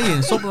 Stop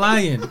lying.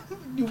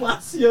 You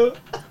was, yo.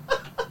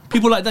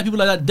 People like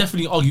that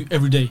definitely argue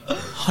every day.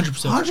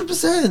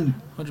 100%.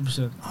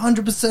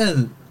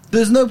 100%.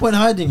 There's no point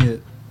hiding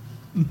it.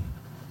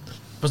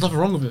 There's nothing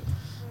wrong with it.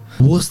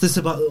 What's this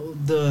about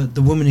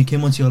the woman who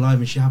came onto your life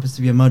and she happens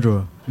to be a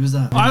murderer? Who's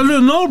that? I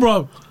don't know,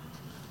 bro.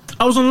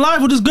 I was on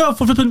live with this girl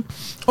for flipping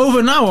over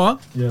an hour.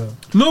 Yeah.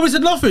 Nobody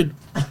said nothing.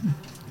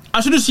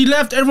 As soon as she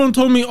left, everyone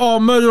told me, oh,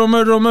 murderer.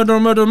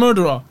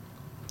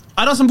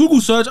 I done some Google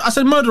search. I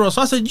said murderer.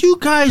 So I said, you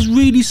guys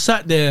really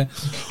sat there,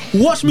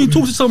 watched me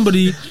talk to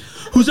somebody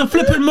who's a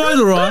flipping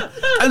murderer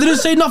and didn't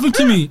say nothing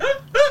to me.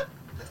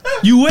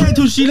 You waited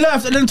till she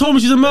left and then told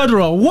me she's a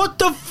murderer. What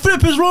the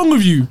flip is wrong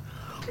with you?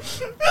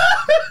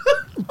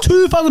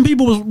 2,000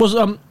 people was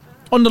on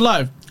the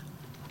live.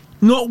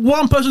 Not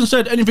one person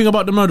said anything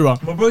about the murderer.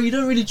 But bro, you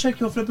don't really check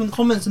your flipping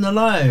comments in the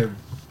live.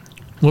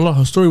 Well,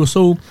 her story was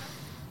so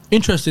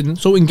interesting,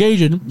 so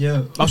engaging.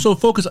 Yeah. I was so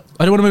focused.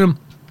 I don't want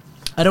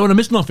to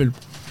miss nothing.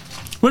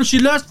 When she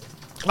left,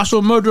 I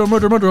saw murderer. I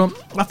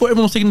thought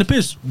everyone was taking the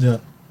piss. Yeah.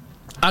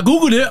 I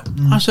googled it.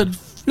 I said,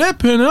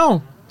 flipping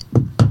hell.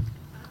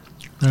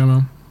 Yeah,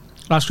 man.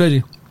 That's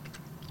crazy.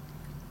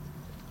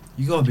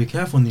 You gotta be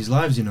careful on these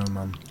lives, you know,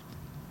 man.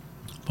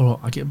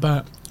 Bro, I get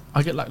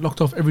like locked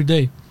off every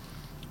day.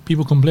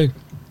 People complain.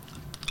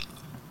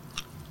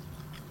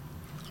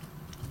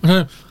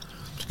 Okay.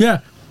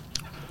 Yeah.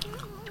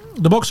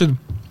 The boxing.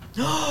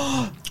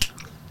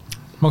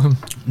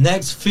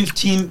 Next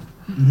 15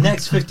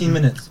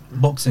 minutes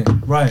boxing.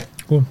 Right.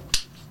 Cool.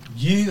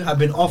 You have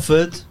been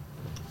offered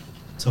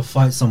to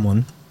fight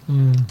someone.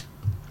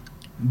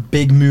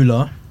 Big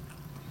moolah.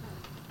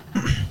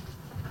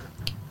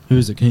 Who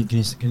is it? Can you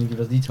give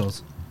us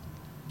details?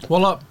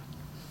 Well,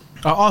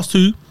 I asked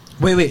who.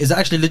 Wait, is it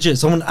actually legit?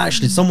 Someone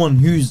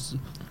who's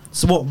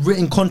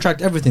written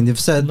contract, everything they've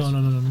said. No,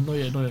 not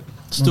yet.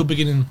 Still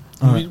beginning.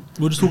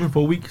 We're just talking for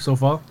a week so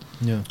far.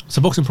 Yeah. It's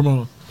a boxing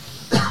promoter.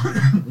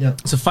 Yeah.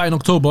 It's a fight in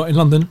October in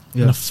London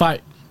and a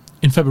fight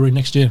in February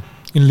next year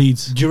in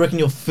Leeds. Do you reckon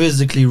you're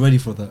physically ready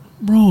for that?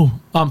 Bro,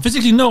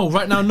 physically no.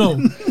 Right now,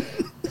 no.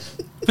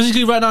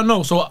 Physically right now,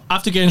 no. So I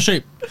have to get in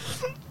shape.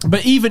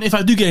 But even if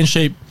I do get in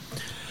shape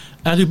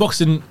and I do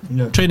boxing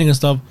training and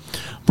stuff,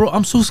 bro,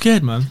 I'm so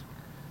scared, man.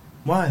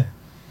 Why?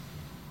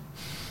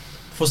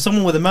 For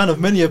someone with a man of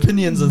many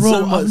opinions and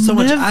bro, so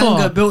much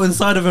anger built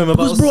inside of him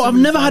about. Because, bro, I've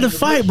never had a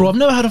fight, bro. I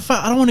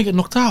don't want to get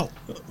knocked out.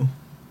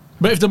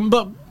 But if the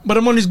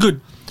money's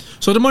good,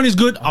 so the money's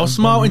good, I'll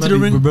smile into the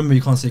ring. Remember,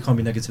 you can't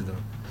be negative though.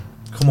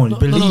 Come on,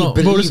 believe. No.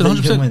 Bro, listen,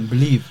 100%.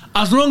 Believe.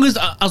 As long as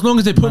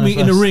they put me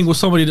in the ring with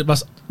somebody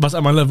that's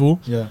at my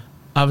level, yeah,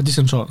 I have a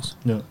decent chance.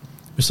 Yeah.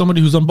 With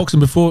somebody who's done boxing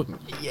before,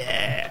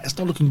 it's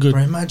not looking good.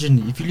 Bro,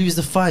 imagine if you lose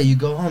the fight, you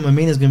go home.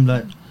 Amina's gonna be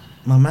like,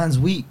 my man's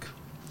weak.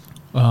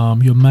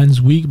 Your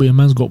man's weak, but your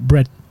man's got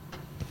bread.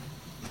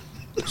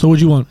 So what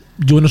do you want?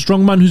 Do you want a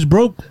strong man who's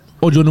broke,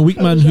 or do you want a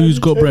weak man who's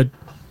got bread?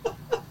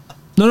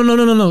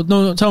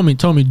 No. Tell me.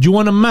 Do you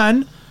want a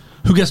man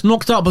who gets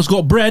knocked out but's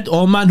got bread,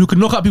 or a man who can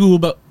knock out people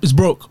but is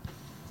broke?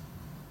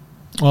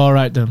 All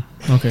right then.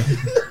 Okay.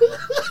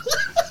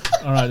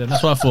 All right then.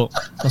 That's what I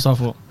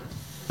thought.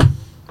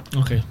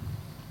 Okay.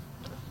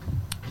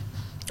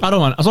 I don't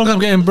mind. As long as I'm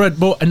getting bread,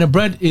 bro, and the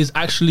bread is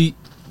actually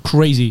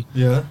crazy.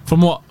 Yeah.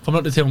 From what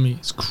they tell me,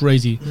 it's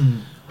crazy.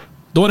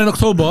 The one in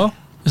October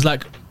is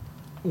like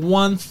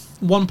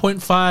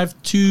 1.5,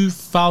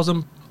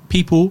 2,000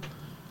 people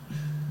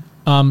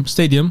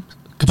stadium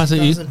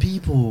capacity. 2,000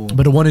 people.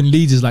 But the one in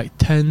Leeds is like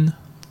 10,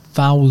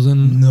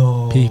 100,000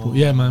 No. people.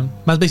 Yeah, man.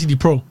 Man's basically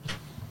pro.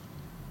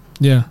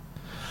 Yeah.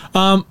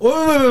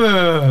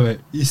 Wait.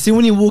 You see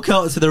when you walk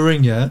out to the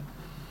ring, yeah?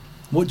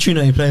 What tune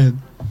are you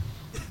playing?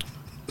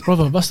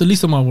 Brother, that's the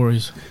least of my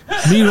worries.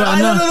 Me right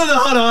now. No,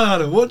 hold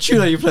on. What tune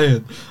are you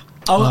playing?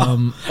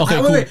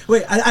 Okay, cool.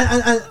 Wait.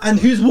 And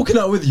who's walking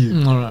out with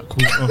you? All right,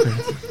 cool. Okay.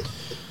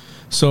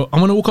 So I'm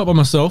gonna walk up by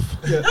myself.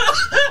 Yeah.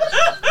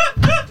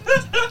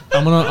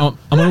 I'm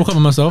gonna walk up by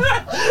myself.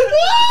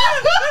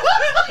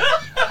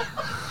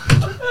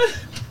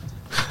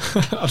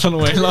 I don't know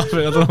why he's laughing.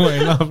 I don't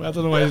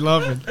know why he's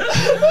laughing.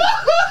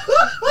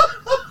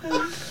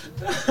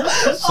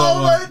 So,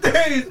 Oh my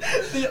days!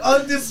 The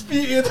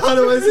undisputed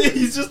Haloo Aziz.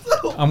 He's just.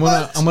 I'm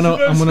gonna.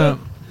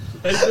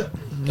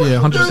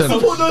 Yeah,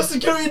 100%. No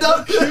security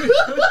down.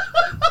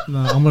 No,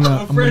 I'm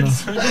gonna.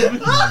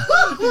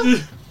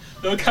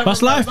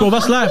 That's life, bro.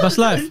 That's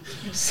life.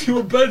 See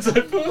what birds I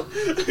put?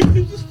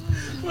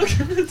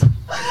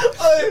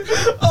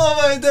 Oh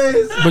my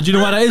days! But do you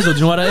know what that is, though? Do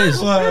you know what that is?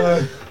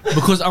 Why?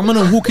 Because I'm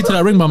gonna walk into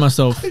that ring by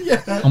myself.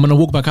 Yeah. I'm gonna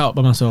walk back out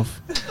by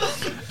myself.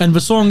 And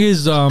the song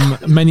is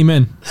Many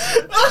Men.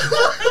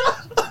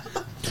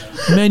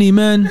 Many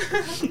men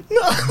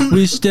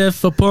wish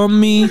death upon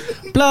me.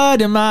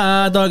 Blood in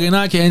my eye, dog, and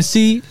I can't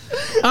see.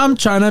 I'm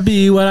trying to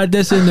be what I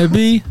destined to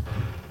be.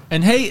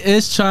 And hate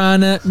is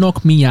trying to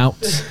knock me out.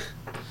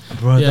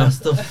 Bro, Yeah. that's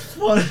the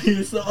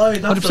funniest. That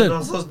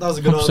was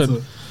a good 100%.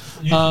 answer.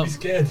 You should be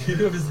scared. You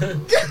know what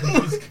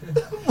I'm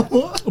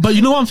saying? But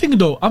you know what I'm thinking,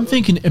 though? I'm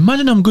thinking,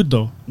 imagine I'm good,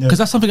 though. Yeah. Because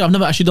that's something I've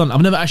never actually done.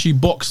 I've never actually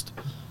boxed.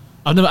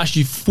 I've never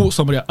actually fought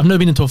somebody. I've never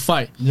been into a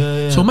fight.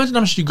 Yeah. So imagine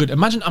I'm actually good.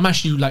 Imagine I'm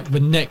actually like the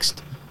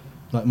next.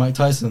 Like Mike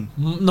Tyson.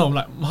 No,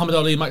 like Muhammad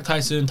Ali, Mike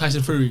Tyson,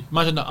 Tyson Fury.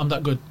 Imagine that I'm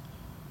that good.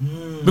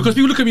 Because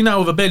people look at me now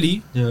with a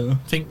belly, Yeah.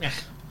 think, eh.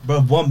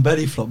 Bro, one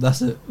belly flop,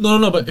 that's it.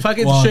 No. But if I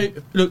get Wow. into shape,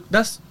 look,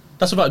 that's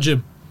without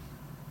gym.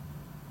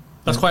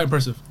 That's quite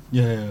impressive.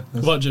 Yeah.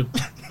 Without gym.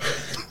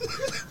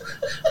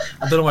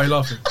 I don't know why you're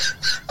laughing.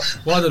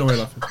 Well, I don't know why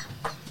you're laughing.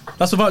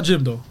 That's without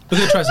gym, though. Look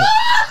at the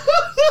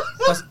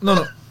tricep.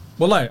 No.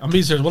 Wallahi, I'm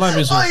being serious. Wallahi, I'm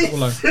being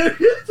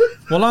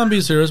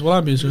serious. Wallahi,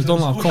 I'm being serious.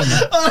 Don't laugh. Come on,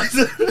 man.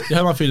 You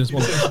hurt my feelings.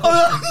 Wallahi.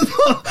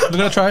 We're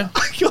gonna try.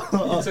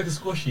 It's like a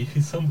squashy.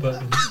 It's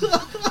sunburn.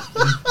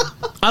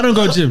 I don't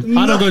go gym.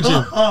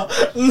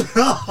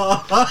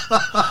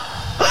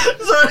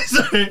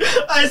 Sorry.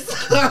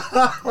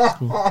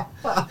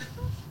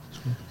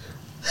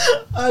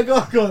 Go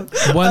on.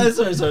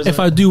 Sorry. If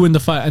I do win the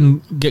fight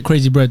and get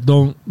crazy bread,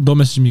 don't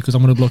message me because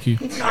I'm gonna block you.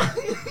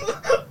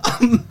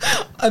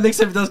 And next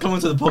time he does come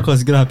onto the podcast,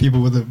 he's gonna have people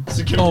with him.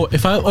 Security in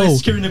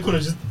the corner,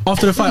 just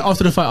after the fight,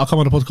 I'll come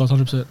on the podcast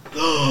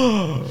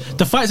 100%.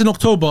 The fight's in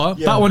October.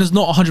 Yeah. That one is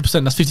not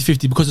 100%. That's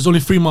 50-50 because it's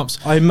only 3 months.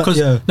 Because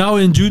now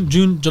we're in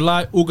June,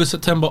 July, August,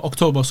 September,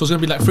 October. So it's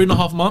gonna be like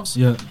 3.5 months.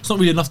 Yeah. It's not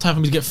really enough time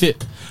for me to get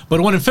fit. But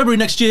the one in February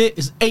next year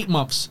is 8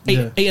 months.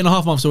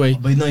 8.5 months away.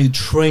 But now you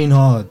train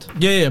hard.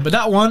 Yeah. But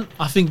that one,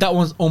 I think that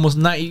one's almost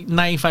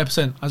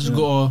 95%. I just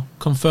gotta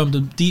confirm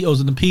the details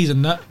and the P's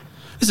and that.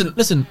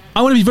 Listen.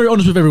 I want to be very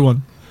honest with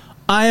everyone.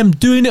 I am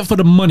doing it for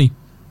the money.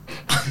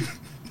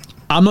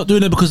 I'm not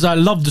doing it because I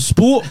love the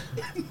sport.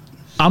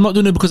 I'm not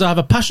doing it because I have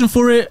a passion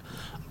for it.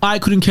 I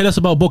couldn't care less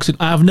about boxing.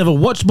 I have never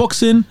watched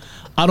boxing.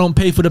 I don't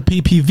pay for the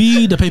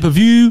PPV, the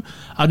pay-per-view.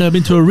 I've never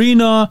been to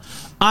arena.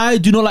 I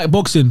do not like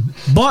boxing.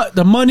 But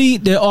the money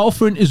they're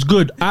offering is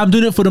good. I'm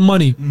doing it for the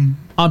money.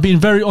 I'm being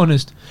very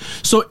honest.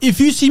 So if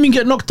you see me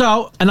get knocked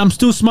out and I'm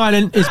still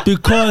smiling, it's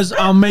because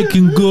I'm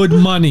making good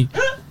money.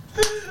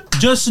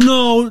 Just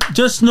know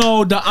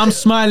that I'm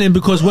smiling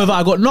because whether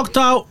I got knocked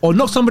out or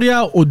knocked somebody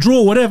out or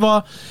draw,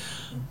 whatever,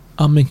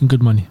 I'm making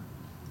good money.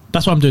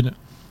 That's why I'm doing it.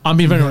 I'm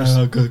being very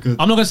honest. Good.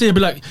 I'm not gonna say it, be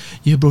like,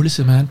 yeah, bro,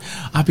 listen, man.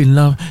 I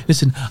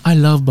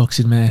love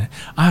boxing, man.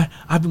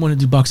 I've been wanting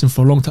to do boxing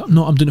for a long time.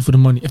 No, I'm doing it for the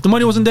money. If the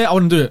money wasn't there, I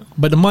wouldn't do it.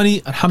 But the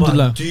money,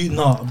 alhamdulillah.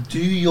 But do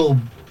your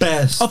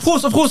best. Of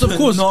course.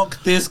 To knock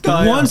this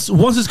guy Once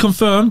it's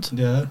confirmed.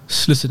 Yeah.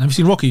 Listen, have you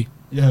seen Rocky?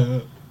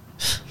 Yeah.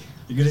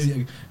 You're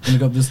gonna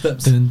go up the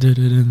steps.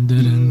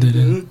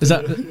 Is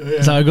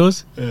that how it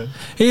goes? Yeah.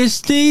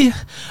 It's the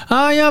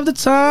eye of the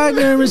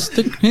tiger, it's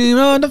the cream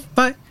of the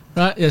fight.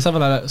 Right? Yeah,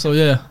 something like that. So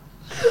yeah,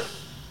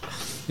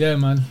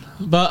 man.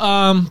 But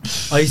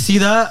You see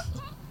that?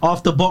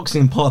 After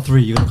boxing part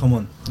 3, you're gonna come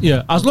on.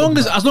 yeah. As long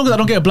as I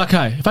don't get a black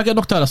eye. If I get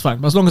knocked out, that's fine.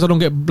 But as long as I don't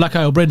get black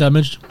eye or brain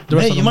damage, the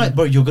rest. Mate, you might,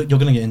 bro. You're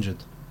gonna get injured.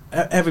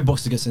 Every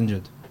boxer gets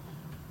injured.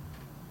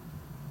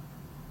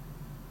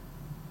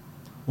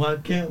 Why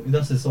can't we?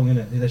 That's the song,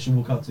 innit? They should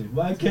walk out to.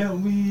 Why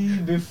can't we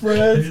be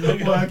friends?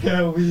 Why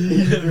can't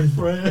we be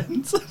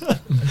friends?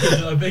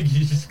 I beg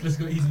you, let's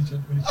go easy,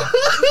 John.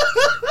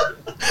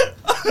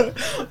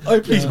 Oh,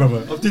 please,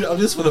 brother. I'm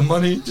just for the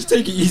money. Just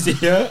take it easy,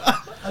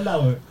 yeah?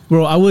 Allow it.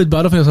 Bro, I would, but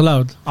I don't think it's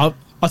allowed. I'll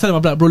tell him,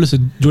 I'm like, bro,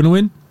 listen, do you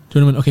want to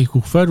win? Okay,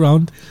 cool. 3rd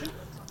round.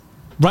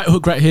 Right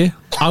hook right here.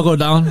 I'll go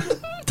down.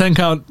 10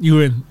 count, you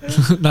win.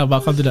 No,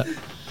 but I can't do that.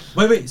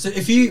 Wait. So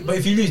if you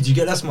lose, do you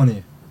get less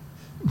money?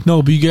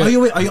 No, but you get. Are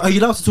you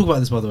allowed to talk about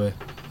this, by the way?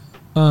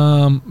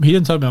 He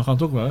didn't tell me I can't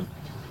talk about it.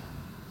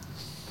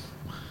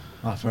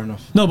 Ah, fair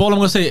enough. No, but all I'm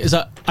gonna say is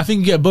that I think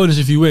you get a bonus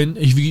if you win.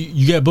 If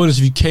you get a bonus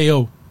if you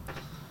KO.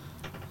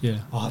 Yeah.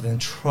 Oh, then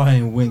try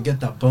and win. Get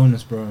that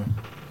bonus, bro.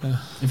 Yeah.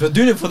 If you're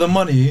doing it for the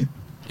money,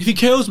 If he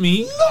KOs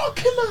me, knock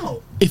him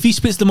out. if he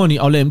splits the money,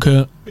 I'll let him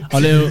KO.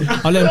 I'll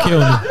let him KO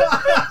me.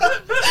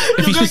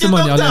 If he splits the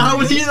money, I'll let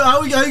him. How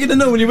are you gonna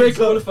know when you wake up?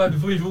 Qualified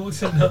before you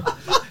walk in. Now.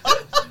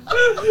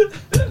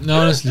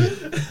 No, honestly.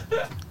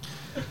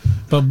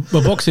 But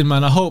boxing,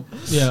 man, I hope,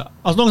 yeah,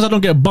 as long as I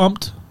don't get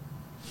bumped,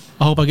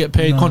 I hope I get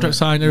paid, contract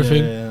signed,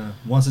 everything. Yeah.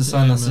 Once it's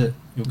signed, that's man. it.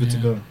 You're good to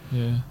go.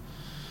 Yeah.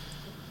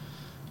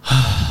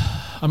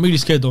 I'm really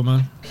scared though,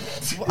 man.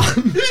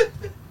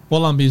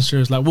 While I'm being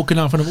serious, like walking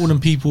out in front of all them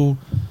people.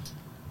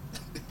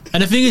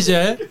 And the thing is,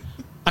 yeah,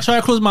 I try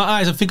to close my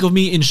eyes and think of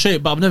me in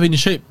shape, but I've never been in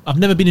shape. I've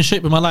never been in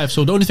shape in my life.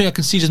 So the only thing I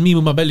can see is just me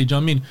with my belly. Do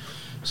you know what I mean?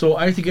 So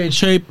I need to get in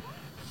shape.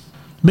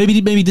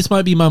 Maybe this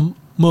might be my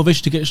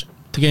motivation to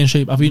get in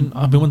shape. I've been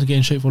wanting to get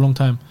in shape for a long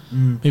time.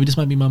 Maybe this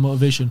might be my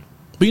motivation.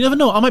 But you never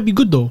know. I might be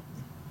good though.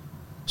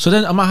 So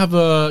then I might have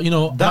a,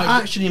 That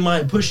actually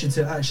might push you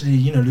to actually,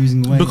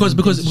 losing weight.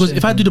 because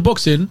if I do the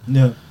boxing,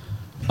 yeah,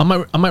 I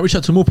might reach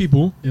out to more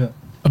people, yeah,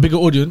 a bigger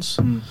audience,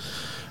 and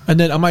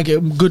then I might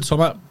get good. So I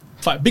might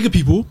fight bigger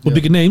people with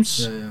bigger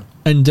names, yeah.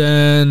 and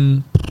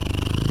then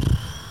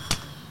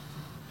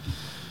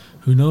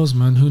who knows,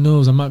 man? Who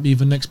knows? I might be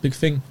the next big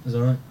thing. Is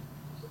that right?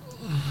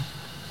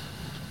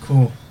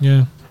 Cool.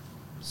 Yeah.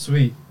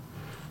 Sweet.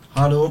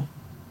 Haloo,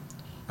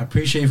 I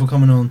appreciate you for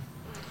coming on.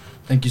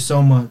 Thank you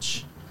so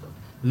much.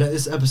 Let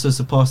this episode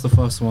surpass the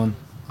first one.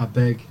 I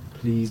beg,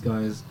 please,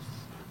 guys.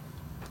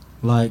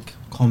 Like,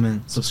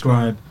 comment,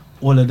 subscribe,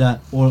 all of that,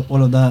 all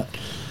of that.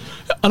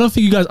 I don't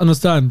think you guys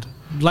understand.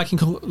 Liking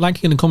and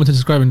commenting and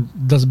subscribing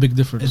does a big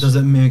difference. It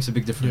doesn't make a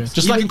big difference. Yeah.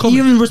 Just even, like and comment.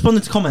 even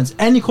responding to comments.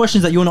 Any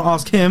questions that you want to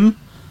ask him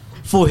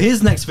for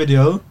his next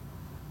video,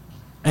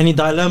 any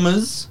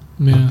dilemmas,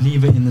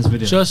 leave it in this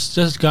video.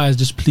 Just guys,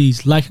 just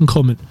please like and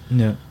comment.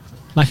 Yeah.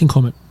 Like and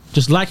comment.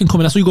 Just like and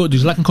comment. That's all you got to do.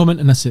 Just like and comment,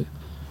 and that's it.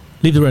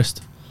 Leave the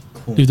rest.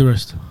 Cool. Leave the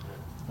rest.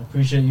 I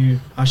appreciate you,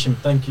 Hashim.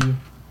 Thank you.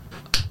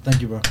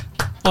 Thank you, bro.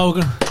 Oh,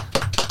 okay.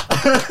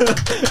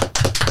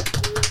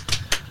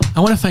 I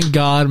want to thank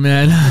God,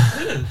 man.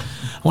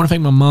 I want to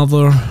thank my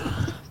mother.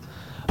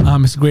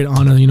 It's a great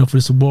honor, for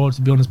this award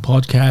to be on this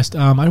podcast.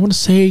 I want to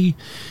say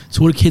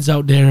to all the kids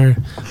out there,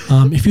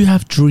 if you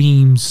have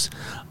dreams,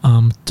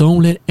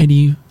 don't let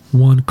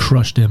anyone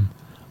crush them.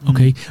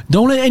 Okay?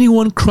 Don't let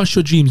anyone crush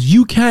your dreams.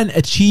 You can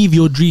achieve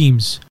your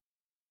dreams.